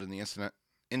involved in the incident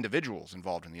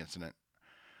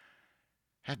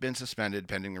have been suspended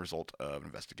pending the result of an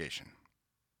investigation.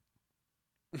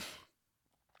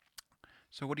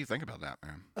 So what do you think about that,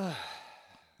 man?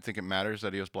 You think it matters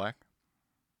that he was black?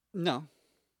 No.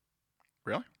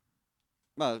 Really?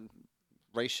 Well,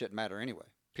 race shouldn't matter anyway.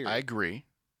 Period. I agree.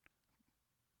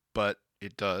 But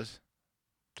it does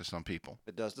to some people.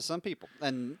 It does to some people.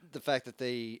 And the fact that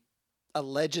they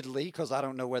allegedly, because I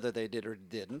don't know whether they did or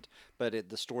didn't, but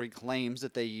the story claims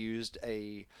that they used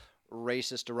a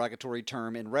racist derogatory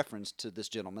term in reference to this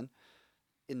gentleman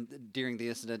during the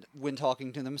incident when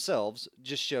talking to themselves,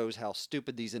 just shows how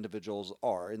stupid these individuals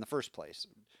are in the first place,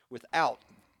 without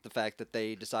the fact that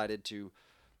they decided to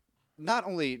not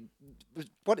only,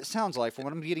 what it sounds like from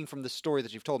what I'm getting from the story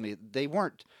that you've told me, they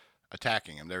weren't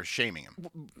attacking him, they were shaming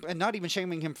him, and not even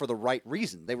shaming him for the right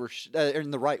reason. They were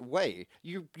in the right way.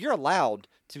 You're allowed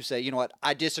to say, you know what,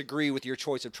 I disagree with your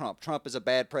choice of Trump. Trump is a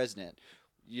bad president.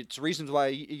 It's reasons why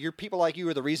your people like you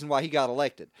are the reason why he got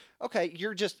elected. Okay,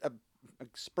 you're just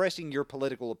expressing your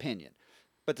political opinion.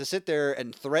 But to sit there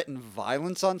and threaten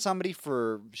violence on somebody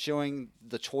for showing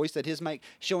the choice that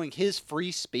showing his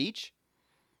free speech,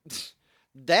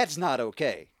 that's not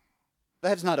okay.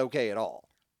 That's not okay at all.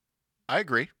 I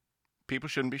agree. People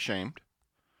shouldn't be shamed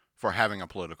for having a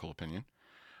political opinion.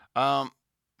 Um,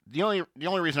 the only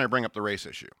reason I bring up the race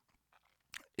issue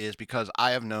is because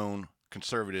I have known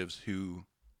conservatives who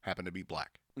happen to be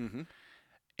black, Mm-hmm.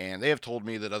 and they have told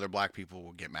me that other black people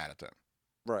will get mad at them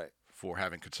Right. for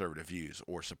having conservative views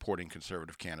or supporting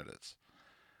conservative candidates,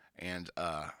 and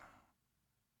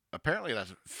apparently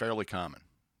that's fairly common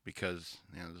because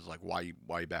it's like why you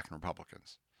backing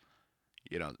Republicans?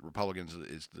 Republicans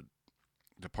is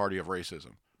the party of racism.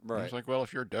 And it's Right. like, well,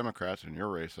 if you're Democrats and you're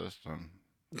racist, then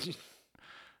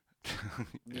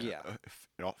Yeah.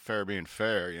 fair being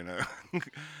fair,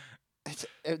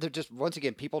 They're just, once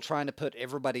again, people trying to put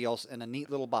everybody else in a neat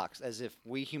little box as if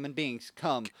we human beings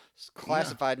come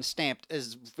classified and stamped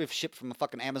as if shipped from a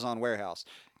fucking Amazon warehouse.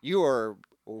 You are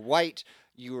white,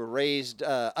 you were raised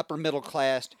upper middle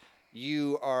class,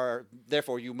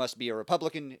 therefore you must be a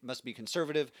Republican, must be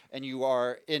conservative, and you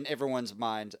are, in everyone's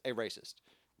mind, a racist.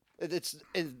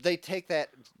 They take that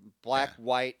black, Yeah.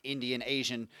 white, Indian,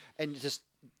 Asian, and just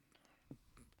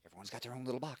everyone's got their own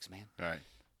little box, man. Right.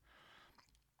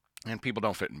 And people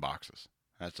don't fit in boxes.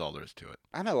 That's all there is to it.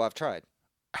 I know, I've tried.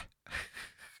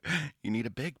 You need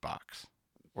a big box,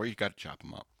 or you got to chop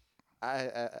them up.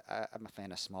 I'm a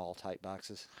fan of small, tight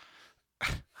boxes.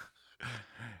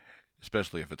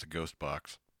 Especially if it's a ghost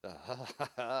box.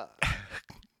 Uh,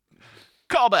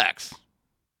 Callbacks.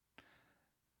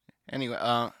 Anyway,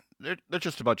 they're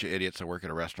just a bunch of idiots that work at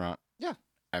a restaurant. Yeah.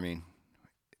 I mean,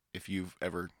 if you've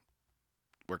ever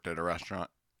worked at a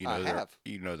restaurant, I have.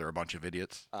 they're a bunch of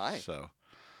idiots. Aye. So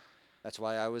That's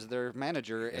why I was their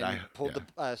manager and pulled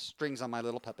the strings on my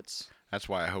little puppets. that's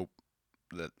why I hope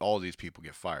that all these people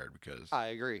get fired because I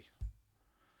agree.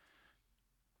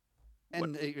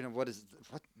 And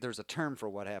there's a term for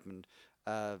what happened,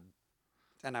 and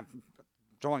I'm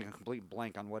drawing a complete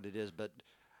blank on what it is, but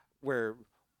where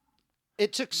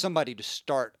it took somebody to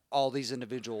start all these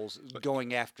individuals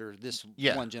going after this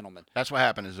Yeah. one gentleman. that's what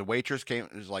happened. Is the waitress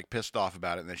was like pissed off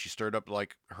about it, and then she stirred up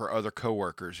like her other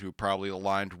coworkers who probably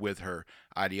aligned with her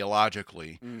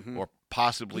ideologically, Mhm. or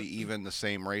possibly even the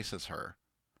same race as her.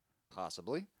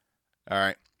 Possibly. All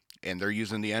right. And they're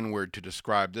using the N word to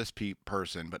describe this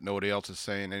person, but nobody else is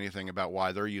saying anything about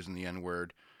why they're using the N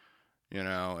word,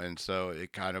 and so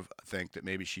it kind of think that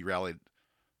maybe she rallied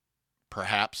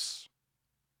perhaps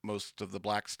most of the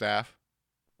black staff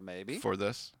Maybe. for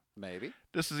this. Maybe.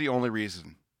 This is the only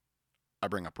reason I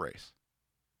bring up race.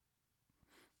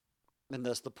 And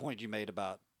that's the point you made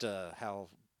about how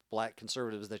black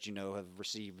conservatives that have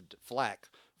received flack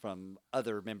from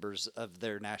other members of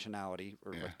their nationality,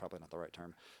 or Yeah. that's probably not the right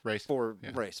term, Race. for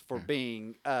Yeah. race, for Yeah.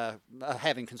 being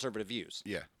having conservative views.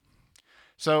 Yeah.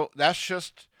 So that's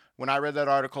just when I read that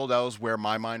article, that was where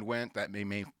my mind went. That may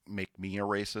make me a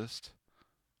racist.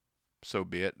 So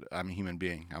be it. I'm a human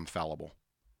being. I'm fallible.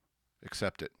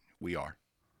 Accept it. We are.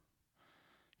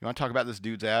 You want to talk about this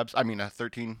dude's abs? I mean, a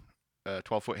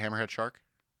 12-foot hammerhead shark?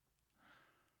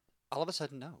 All of a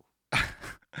sudden, no. All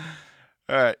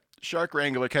right. Shark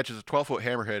wrangler catches a 12-foot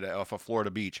hammerhead off a Florida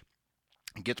beach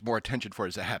and gets more attention for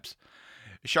his abs.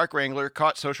 A shark wrangler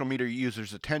caught social media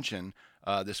users' attention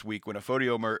this week when a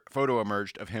photo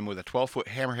emerged of him with a 12-foot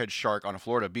hammerhead shark on a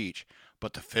Florida beach,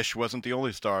 but the fish wasn't the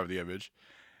only star of the image.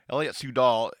 Elliot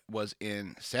Sudal was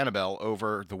in Sanibel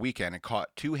over the weekend and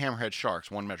caught two hammerhead sharks,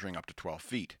 one measuring up to 12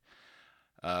 feet.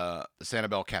 The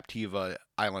Sanibel Captiva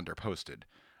Islander posted.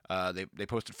 They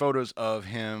posted photos of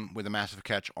him with a massive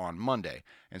catch on Monday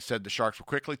and said the sharks were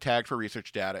quickly tagged for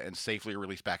research data and safely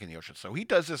released back in the ocean. So he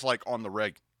does this like on the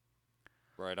reg.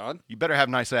 Right on. You better have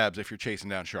nice abs if you're chasing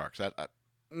down sharks.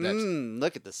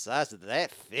 Look at the size of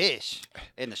that fish.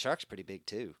 And the shark's pretty big,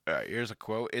 too. All right, here's a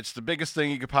quote. It's the biggest thing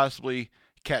you could possibly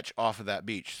catch off of that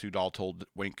beach, Sudal told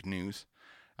Wink News.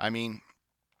 I mean,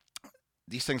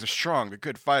 these things are strong. They're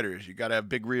good fighters. You got to have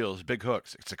big reels, big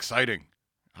hooks. It's exciting.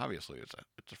 Obviously, it's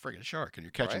a friggin' shark, and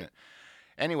you're catching it.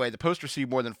 Anyway, the post received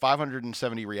more than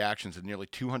 570 reactions and nearly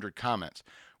 200 comments,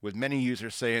 with many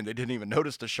users saying they didn't even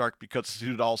notice the shark because of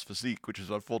Sudal's physique, which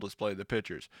is on full display in the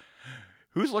pictures.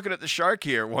 Who's looking at the shark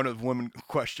here? One of the women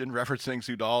questioned, referencing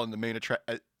Sudal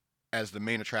as the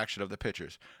main attraction of the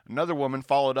pictures. Another woman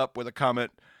followed up with a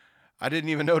comment, I didn't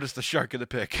even notice the shark in the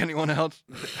pic. Anyone else?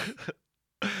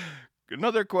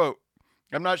 Another quote,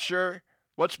 I'm not sure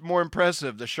what's more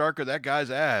impressive, the shark or that guy's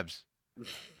abs.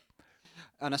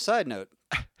 On a side note,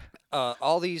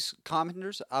 all these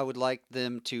commenters, I would like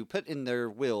them to put in their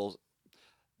wills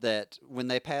that when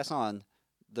they pass on,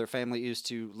 their family is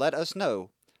to let us know.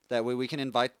 That way we can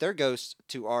invite their ghosts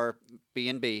to our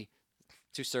B&B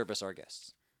to service our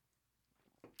guests.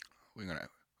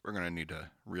 We're gonna need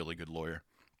a really good lawyer.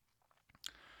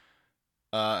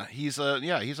 He's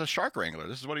a shark wrangler.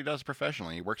 This is what he does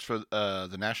professionally. He works for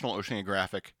the National Oceanic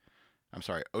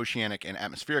and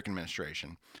Atmospheric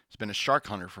Administration. He's been a shark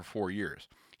hunter for 4 years.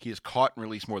 He has caught and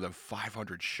released more than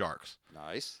 500 sharks.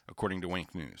 Nice. According to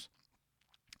Wink News.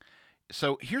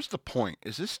 So here's the point: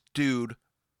 is this dude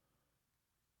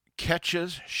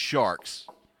catches sharks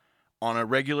on a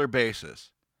regular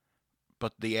basis,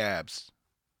 but the abs.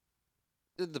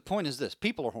 The point is this: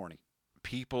 people are horny.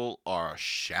 People are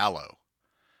shallow.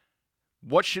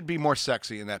 What should be more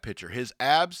sexy in that picture? His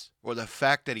abs or the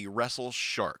fact that he wrestles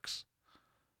sharks?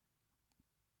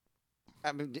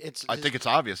 I mean, I think it's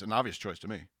obvious, an obvious choice to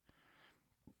me.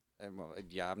 Well,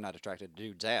 yeah, I'm not attracted to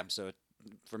dude's abs, so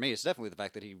for me, it's definitely the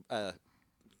fact that he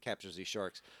captures these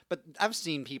sharks. But I've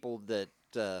seen people that.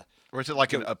 Or is it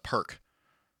like a perk?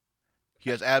 He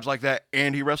has abs like that,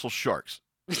 and he wrestles sharks.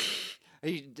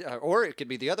 Or it could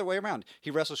be the other way around.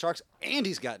 He wrestles sharks, and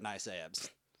he's got nice abs.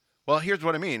 Well, here's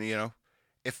what I mean.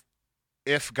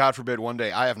 If God forbid one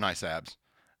day I have nice abs,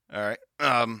 all right,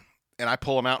 and I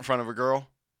pull them out in front of a girl,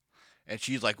 and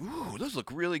she's like, "Ooh, those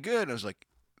look really good." And I was like,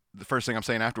 the first thing I'm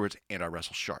saying afterwards, and I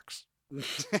wrestle sharks.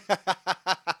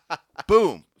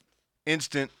 Boom.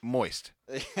 Instant moist,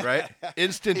 right?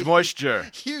 Instant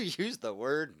moisture. You use the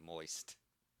word moist.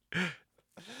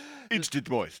 Instant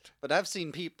moist. But I've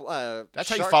seen people. That's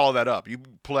how you follow that up. You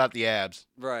pull out the abs.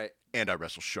 Right. And I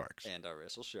wrestle sharks. And I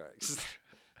wrestle sharks.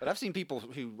 But I've seen people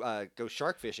who go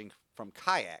shark fishing from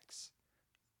kayaks.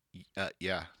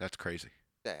 Yeah, that's crazy.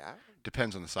 Yeah.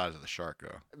 Depends on the size of the shark,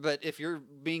 though. But if you're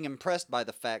being impressed by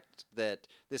the fact that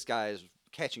this guy is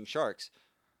catching sharks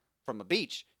from a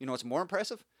beach, you know what's more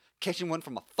impressive? Catching one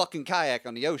from a fucking kayak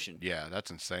on the ocean. Yeah, that's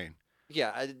insane.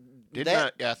 Yeah. I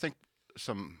think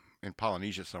in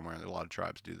Polynesia somewhere, a lot of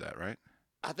tribes do that, right?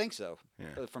 I think so.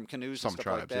 Yeah. From canoes Some and stuff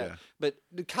tribes, like that. yeah. But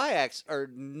the kayaks are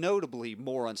notably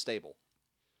more unstable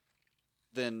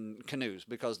than canoes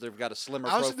because they've got a slimmer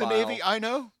I was profile. in the Navy. I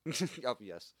know. Oh,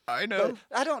 yes. I know.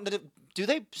 But I don't. Do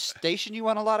they station you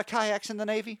on a lot of kayaks in the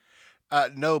Navy?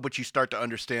 No, but you start to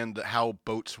understand how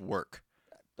boats work.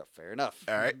 Fair enough.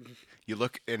 All right. You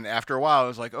look, and after a while,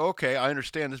 it's like, okay, I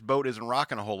understand this boat isn't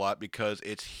rocking a whole lot because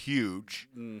it's huge.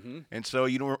 Mm-hmm. And so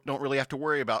you don't really have to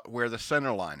worry about where the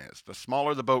center line is. The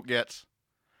smaller the boat gets,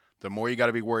 the more you got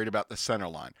to be worried about the center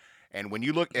line. And when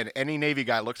you look at any Navy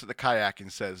guy looks at the kayak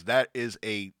and says, that is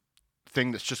a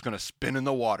thing that's just going to spin in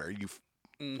the water, you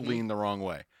lean the wrong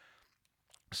way.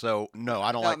 So, no,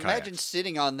 I don't like kayaks. Imagine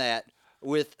sitting on that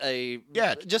with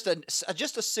just a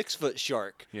 6-foot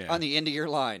shark on the end of your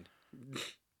line.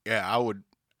 Yeah, I would.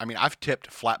 I mean, I've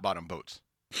tipped flat bottom boats.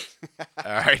 All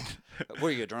right.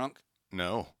 Were you drunk?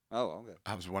 No. Oh, okay.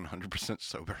 I was 100%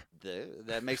 sober.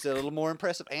 That makes it a little more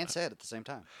impressive and sad at the same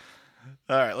time.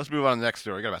 All right, let's move on to the next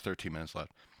story. We got about 13 minutes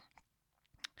left.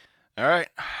 All right.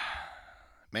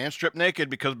 Man stripped naked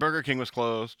because Burger King was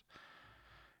closed.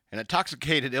 An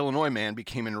intoxicated Illinois man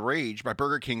became enraged by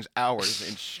Burger King's hours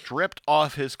and stripped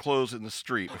off his clothes in the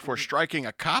street before striking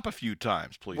a cop a few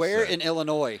times, police Where said. in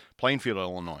Illinois? Plainfield,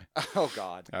 Illinois. Oh,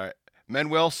 God. All right.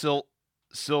 Manuel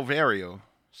Silverio,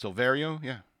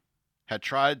 yeah, had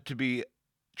tried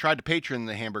to patron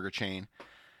the hamburger chain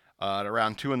at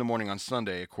around 2 a.m. on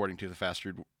Sunday, according to the fast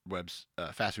food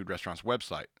restaurant's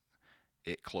website.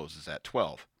 It closes at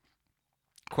 12.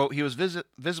 Quote, he was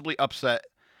visibly upset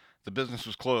the business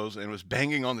was closed and was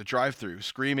banging on the drive-thru,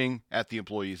 screaming at the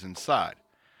employees inside.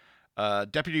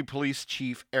 Deputy Police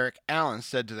Chief Eric Allen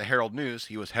said to the Herald News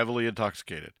he was heavily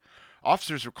intoxicated.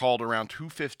 Officers were called around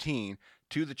 2:15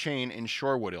 to the chain in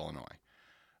Shorewood, Illinois,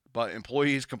 by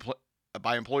employees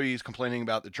complaining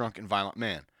about the drunk and violent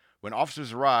man. When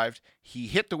officers arrived, he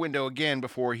hit the window again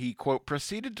before he, quote,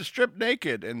 proceeded to strip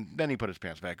naked, and then he put his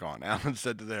pants back on, Allen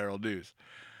said to the Herald News.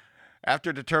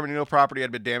 After determining no property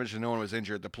had been damaged and no one was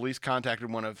injured, the police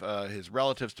contacted one of his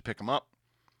relatives to pick him up.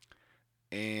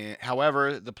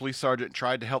 However, the police sergeant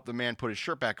tried to help the man put his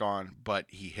shirt back on, but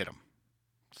he hit him.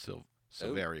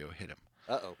 Silverio hit him.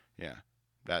 Uh-oh. Yeah.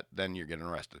 Then you're getting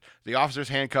arrested. The officers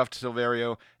handcuffed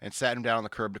Silverio and sat him down on the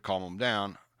curb to calm him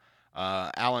down.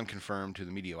 Allen confirmed to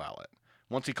the media outlet.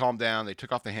 Once he calmed down, they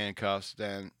took off the handcuffs.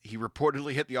 Then he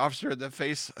reportedly hit the officer in the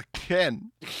face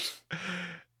again.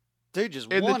 Dude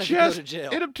just in wanted the to chest, go to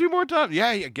jail. Hit him 2 more times. Yeah,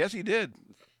 I guess he did.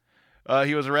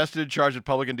 He was arrested, charged with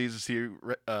public indecency,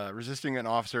 resisting an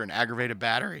officer, and aggravated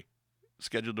battery.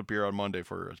 Scheduled to appear on Monday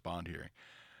for his bond hearing.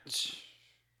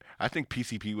 I think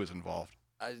PCP was involved.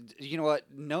 You know what?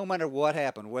 No matter what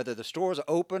happened, whether the store's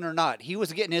open or not, he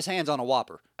was getting his hands on a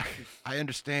Whopper. I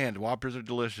understand. Whoppers are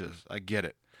delicious. I get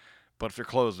it. But if they're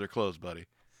closed, buddy.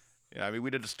 Yeah, I mean, we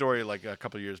did a story like a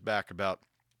couple of years back about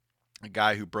a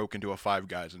guy who broke into a Five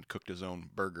Guys and cooked his own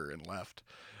burger and left.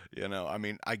 You know, I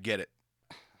mean, I get it.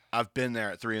 I've been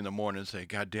there at 3 in the morning saying,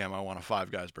 God damn, I want a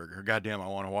Five Guys burger. Or, God damn, I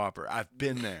want a Whopper. I've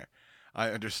been there. I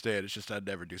understand. It's just I'd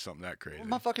never do something that crazy.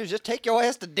 Well, motherfuckers, just take your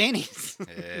ass to Denny's.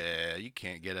 Yeah, you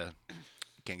can't get a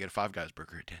Five Guys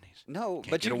burger at Denny's. No, Can't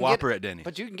but get you a can Whopper get, at Denny's.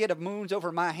 But you can get a Moons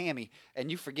over my hammy, and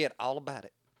you forget all about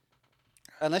it.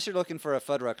 Unless you're looking for a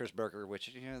Fuddruckers burger,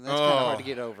 which that's kind of hard to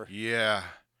get over. Yeah.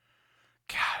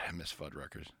 God, I miss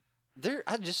Fuddruckers.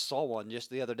 I just saw one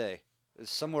just the other day.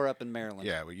 It's somewhere up in Maryland.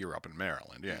 Yeah, well, you're up in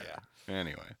Maryland. Yeah.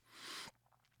 Anyway,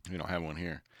 we don't have one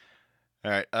here.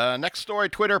 All right. Next story: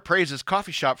 Twitter praises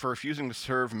coffee shop for refusing to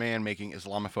serve man making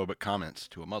Islamophobic comments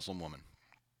to a Muslim woman.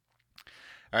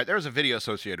 All right, there's a video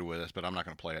associated with this, but I'm not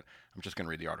going to play it. I'm just going to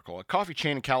read the article. A coffee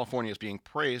chain in California is being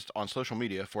praised on social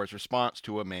media for its response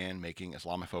to a man making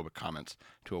Islamophobic comments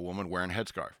to a woman wearing a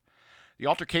headscarf. The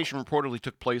altercation reportedly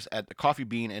took place at the Coffee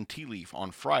Bean and Tea Leaf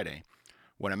on Friday,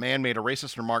 when a man made a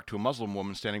racist remark to a Muslim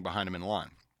woman standing behind him in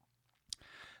line.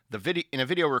 In a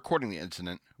video recording the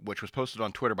incident, which was posted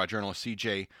on Twitter by journalist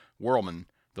C.J. Whirlman,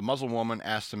 the Muslim woman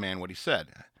asked the man what he said.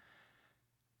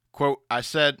 Quote, I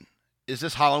said, "Is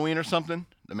this Halloween or something?"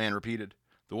 The man repeated.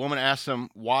 The woman asked him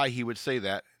why he would say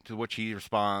that, to which he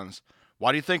responds,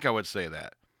 "Why do you think I would say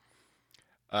that?"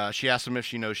 She asked him if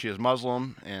she knows she is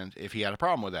Muslim and if he had a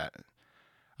problem with that.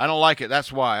 "I don't like it,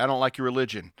 that's why. I don't like your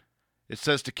religion. It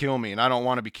says to kill me, and I don't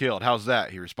want to be killed. How's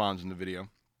that?" he responds in the video.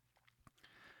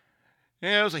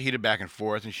 Yeah, it was a heated back and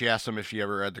forth, and she asked him if he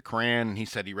ever read the Quran, and he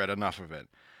said he read enough of it.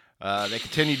 They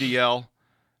continued to yell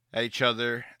at each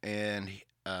other, and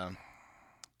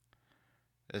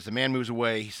as the man moves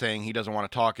away, he's saying he doesn't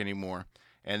want to talk anymore.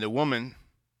 And the woman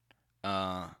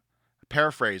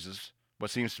paraphrases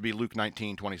what seems to be Luke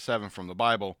 19:27 from the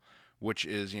Bible, which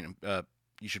is, you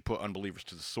should put unbelievers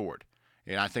to the sword.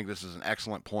 And I think this is an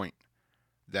excellent point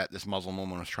that this Muslim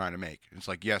woman was trying to make. It's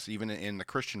like, yes, even in the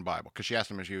Christian Bible, because she asked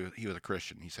him if he was a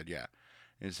Christian. He said, yeah.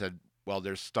 And he said, well,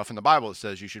 there's stuff in the Bible that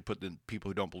says you should put the people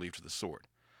who don't believe to the sword.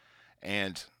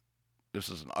 And this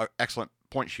is an excellent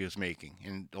point she is making.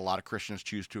 And a lot of Christians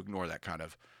choose to ignore that kind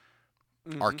of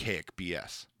archaic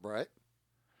BS. Right.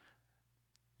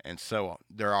 And so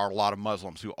there are a lot of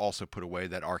Muslims who also put away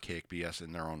that archaic BS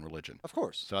in their own religion. Of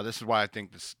course. So this is why I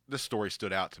think this story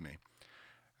stood out to me.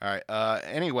 All right.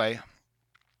 Anyway,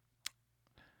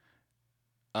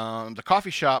 the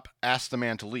coffee shop asked the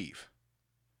man to leave.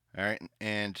 All right.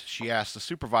 And she asked the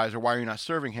supervisor, why are you not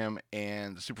serving him?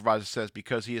 And the supervisor says,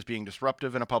 because he is being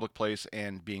disruptive in a public place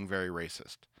and being very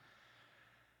racist.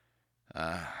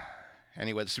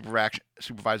 Anyway, the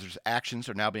supervisor's actions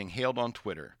are now being hailed on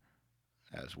Twitter.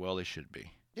 As well they should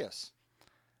be. Yes.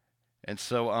 And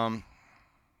so,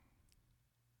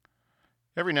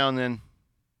 every now and then,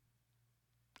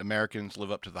 Americans live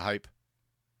up to the hype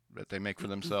that they make for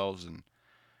themselves, and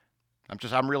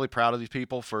I'm really proud of these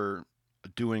people for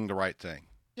doing the right thing.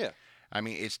 Yeah. I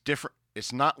mean, it's different.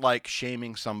 It's not like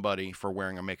shaming somebody for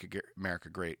wearing a Make America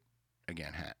Great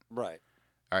Again hat. Right.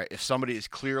 All right. If somebody is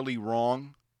clearly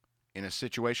wrong in a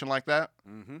situation like that,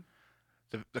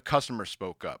 the customer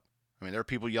spoke up. I mean, there are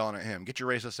people yelling at him, "Get your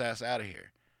racist ass out of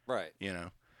here!" Right. You know,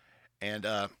 and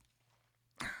but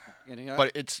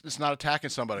it's not attacking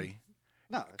somebody.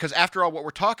 No, because after all, what we're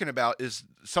talking about is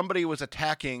somebody was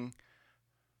attacking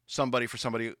somebody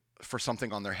for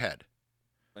something on their head.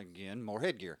 Again, more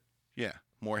headgear. Yeah,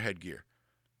 more headgear.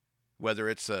 Whether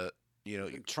it's a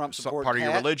Trump part of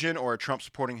your religion or a Trump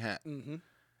supporting hat. Mm-hmm.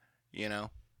 You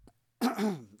know.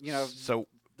 So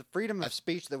the freedom of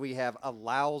speech that we have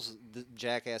allows the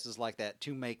jackasses like that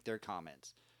to make their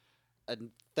comments,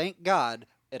 and thank God.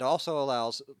 It also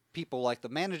allows people like the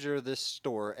manager of this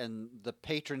store and the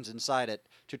patrons inside it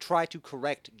to try to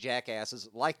correct jackasses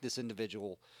like this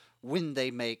individual when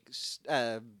they make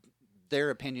their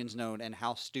opinions known and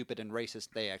how stupid and racist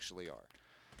they actually are.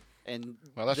 And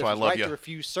that's why I love right you. to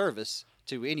refuse service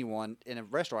to anyone in a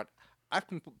restaurant,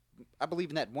 I believe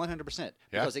in that 100%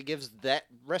 because it gives that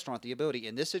restaurant the ability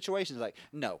in this situation is like,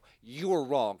 no, you're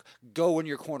wrong. Go in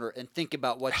your corner and think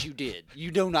about what you did.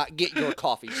 You do not get your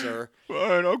coffee, sir.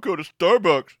 Fine, I'll go to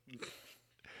Starbucks.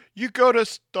 You go to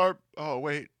Oh,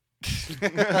 wait.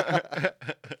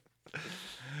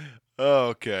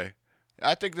 Okay.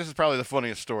 I think this is probably the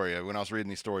funniest story. When I was reading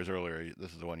these stories earlier,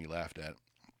 this is the one you laughed at.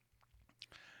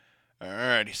 All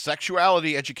right.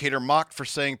 Sexuality educator mocked for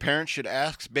saying parents should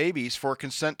ask babies for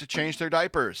consent to change their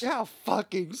diapers. How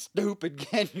fucking stupid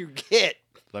can you get?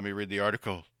 Let me read the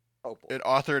article. Oh boy. An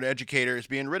author and educator is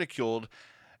being ridiculed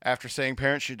after saying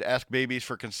parents should ask babies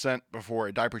for consent before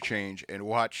a diaper change and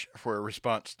watch for a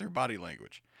response to their body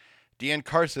language. Deanne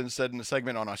Carson said in a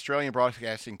segment on Australian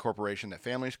Broadcasting Corporation that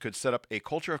families could set up a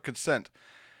culture of consent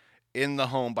in the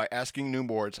home by asking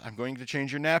newborns, I'm going to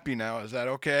change your nappy now. Is that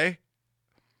okay?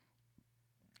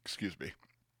 Excuse me.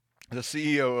 The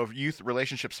CEO of Youth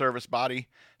Relationship Service Body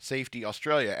Safety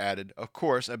Australia added, of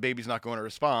course, a baby's not going to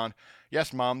respond.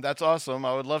 Yes, Mom, that's awesome.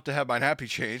 I would love to have my nappy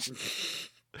changed.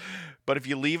 But if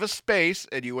you leave a space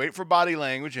and you wait for body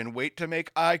language and wait to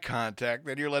make eye contact,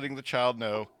 then you're letting the child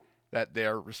know that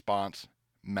their response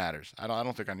matters. I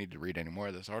don't think I need to read any more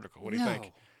of this article. What do you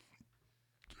think?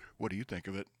 What do you think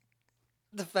of it?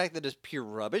 The fact that it's pure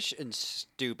rubbish and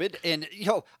stupid. And,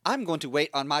 I'm going to wait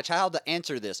on my child to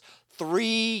answer this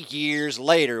 3 years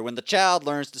later when the child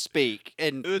learns to speak.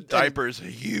 And The diaper's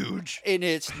huge. And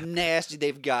it's nasty.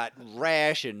 They've got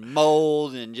rash and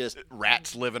mold and just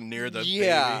Rats living near the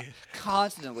baby.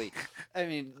 Constantly. I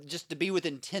mean, just to be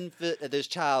within 10 feet of this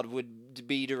child would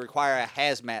be to require a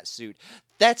hazmat suit.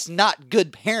 That's not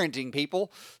good parenting, people.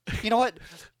 You know what?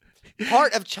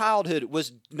 Part of childhood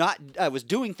was was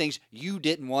doing things you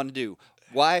didn't want to do.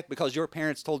 Why? Because your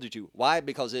parents told you to. Why?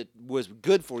 Because it was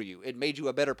good for you. It made you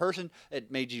a better person. It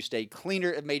made you stay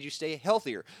cleaner. It made you stay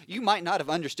healthier. You might not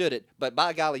have understood it, but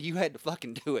by golly, you had to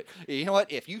fucking do it. You know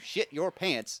what? If you shit your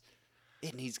pants,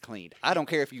 it needs cleaned. I don't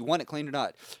care if you want it cleaned or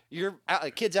not. Your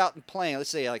kid's out and playing. Let's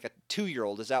say like a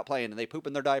 2-year-old is out playing and they poop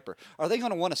in their diaper. Are they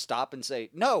going to want to stop and say,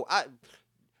 "No,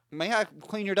 may I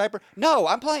clean your diaper?" "No,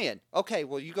 I'm playing." "Okay,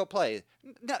 well, you go play."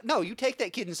 No, you take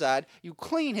that kid inside, you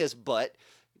clean his butt,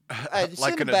 and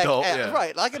Like send an him back adult, out, yeah.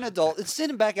 right, like an adult, and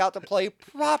send him back out to play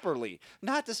properly.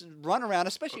 Not to run around,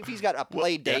 especially if he's got a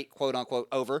play date, quote unquote,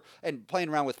 over and playing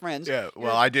around with friends. Yeah,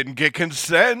 well, I didn't get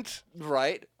consent.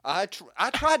 Right. I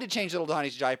tried to change little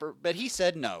Donnie's diaper, but he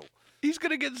said no. He's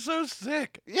going to get so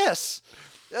sick. Yes.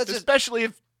 That's just, Especially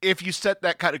if you set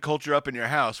that kind of culture up in your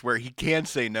house where he can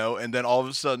say no, and then all of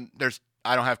a sudden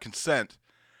I don't have consent.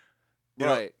 You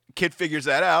know, right. kid figures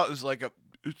that out. It's like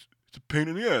it's a pain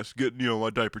in the ass getting my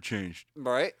diaper changed.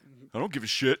 Right. I don't give a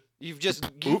shit. You've just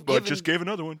I just gave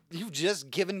another one. You've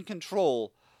just given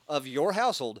control of your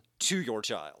household to your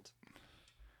child.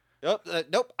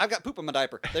 Nope, I've got poop in my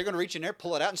diaper. They're going to reach in there,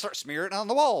 pull it out, and start smearing it on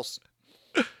the walls.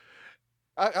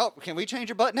 Can we change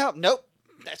your butt now? Nope.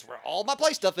 That's where all my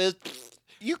play stuff is.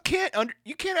 You can't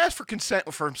ask for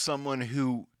consent from someone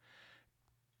who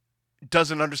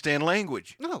doesn't understand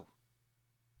language. No.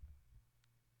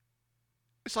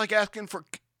 It's like asking for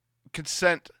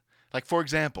consent. Like, for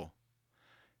example,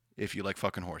 if you like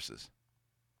fucking horses.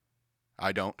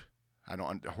 I don't.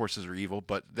 Horses are evil,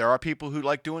 but there are people who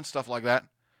like doing stuff like that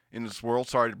in this world.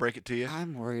 Sorry to break it to you.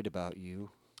 I'm worried about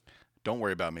you. Don't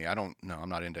worry about me. I'm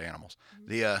not into animals.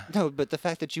 No, but the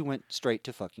fact that you went straight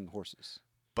to fucking horses.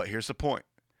 But here's the point.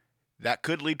 That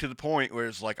could lead to the point where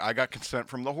it's like, I got consent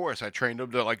from the horse. I trained him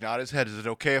to like nod his head. Is it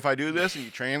okay if I do this? And you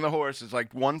train the horse. It's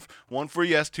like one for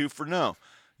yes, 2 for no.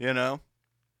 You know?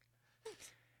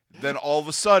 Then all of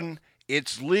a sudden,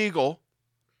 it's legal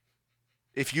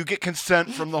if you get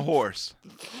consent from the horse.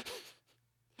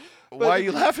 Why are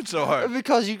you laughing so hard?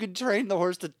 Because you can train the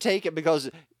horse to take it because,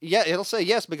 it'll say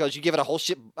yes because you give it a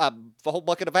whole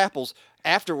bucket of apples.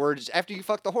 Afterwards, after you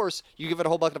fuck the horse, you give it a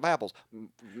whole bucket of apples.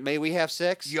 May we have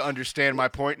sex? You understand my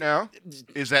point now?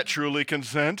 Is that truly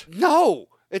consent? No!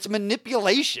 It's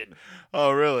manipulation.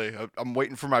 Oh, really? I'm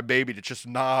waiting for my baby to just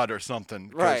nod or something.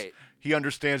 'Cause Right. He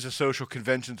understands the social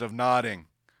conventions of nodding.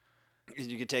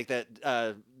 You could take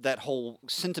that whole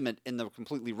sentiment in the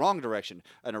completely wrong direction.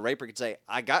 And a raper could say,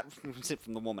 "I got consent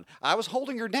from the woman. I was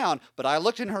holding her down, but I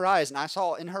looked in her eyes, and I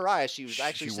saw in her eyes she was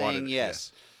actually She saying wanted it,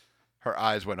 yes." Her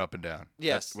eyes went up and down.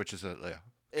 Yes. Which is You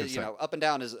know, up and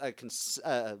down is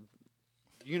a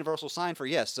universal sign for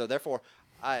yes. So therefore,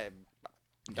 I'm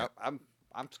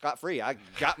scot free. I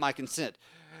got my consent.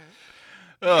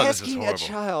 Oh, this is Asking a horrible.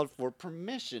 child for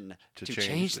permission To to change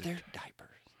change the- their diapers.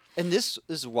 And this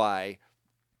is why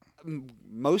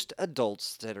most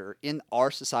adults that are in our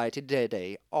society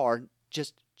today are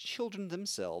just children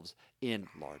themselves in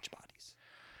large bodies.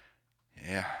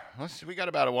 Yeah. We got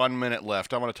about 1 minute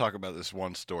left. I want to talk about this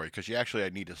one story because I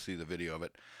need to see the video of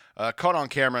it. Caught on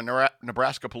camera,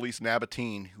 Nebraska police nab a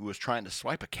teen who was trying to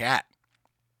swipe a cat.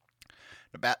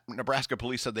 Nebraska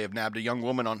police said they have nabbed a young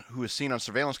woman who was seen on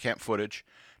surveillance cam footage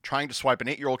trying to swipe an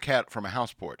 8-year-old cat from a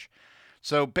house porch.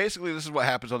 So basically, this is what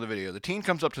happens on the video. The teen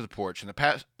comes up to the porch, and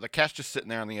the cat's just sitting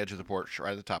there on the edge of the porch,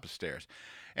 right at the top of the stairs.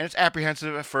 And it's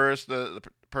apprehensive at first. The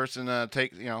person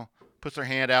puts their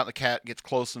hand out, and the cat gets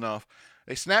close enough.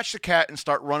 They snatch the cat and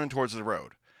start running towards the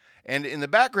road. And in the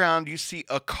background, you see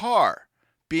a car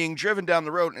being driven down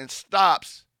the road, and it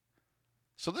stops.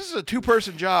 So this is a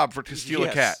 2-person job to steal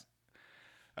a cat.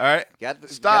 All right? Got the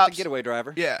Stops. getaway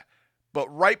driver. Yeah. But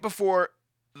right before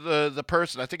the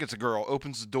person, I think it's a girl,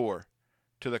 opens the door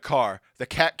to the car, the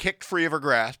cat kicked free of her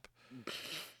grasp.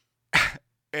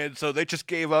 And so they just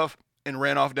gave up and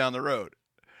ran off down the road.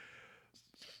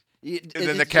 And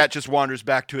then the cat just wanders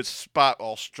back to its spot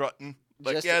all strutting.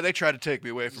 Like, they tried to take me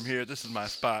away from here. This is my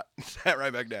spot. Sat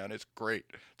right back down. It's great.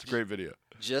 It's a great video.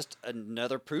 Just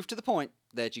another proof to the point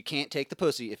that you can't take the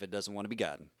pussy if it doesn't want to be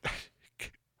gotten.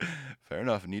 Fair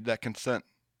enough. Need that consent.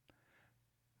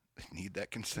 Need that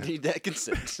consent. Need that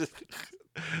consent.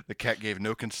 The cat gave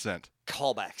no consent.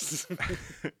 Callbacks.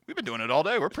 We've been doing it all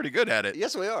day. We're pretty good at it.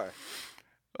 Yes, we are.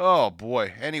 Oh,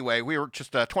 boy. Anyway, we were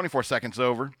just 24 seconds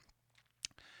over.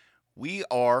 We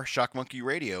are Shock Monkey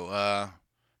Radio.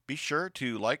 Be sure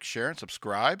to like, share, and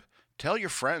subscribe. Tell your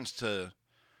friends to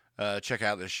check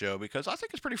out this show because I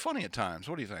think it's pretty funny at times.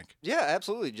 What do you think? Yeah,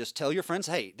 absolutely. Just tell your friends,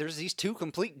 hey, there's these 2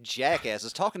 complete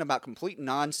jackasses talking about complete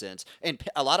nonsense and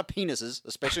a lot of penises,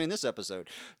 especially in this episode.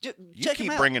 You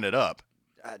keep bringing it up.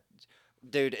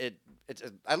 Dude, it's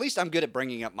at least I'm good at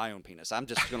bringing up my own penis. I'm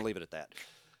just going to leave it at that.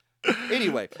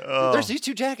 Anyway, there's these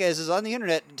 2 jackasses on the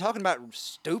internet talking about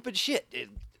stupid shit.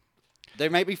 They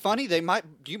may be funny.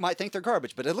 You might think they're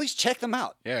garbage, but at least check them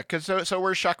out. Yeah, because so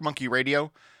we're Shock Monkey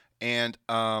Radio, and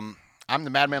I'm the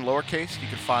Madman Lowercase. You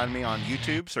can find me on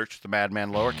YouTube. Search the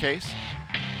Madman Lowercase.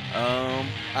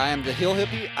 I am the Hill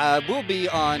Hippie. I will be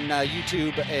on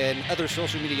YouTube and other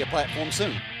social media platforms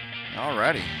soon.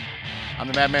 Alrighty. I'm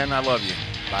the Madman. I love you.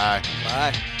 Bye.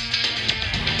 Bye.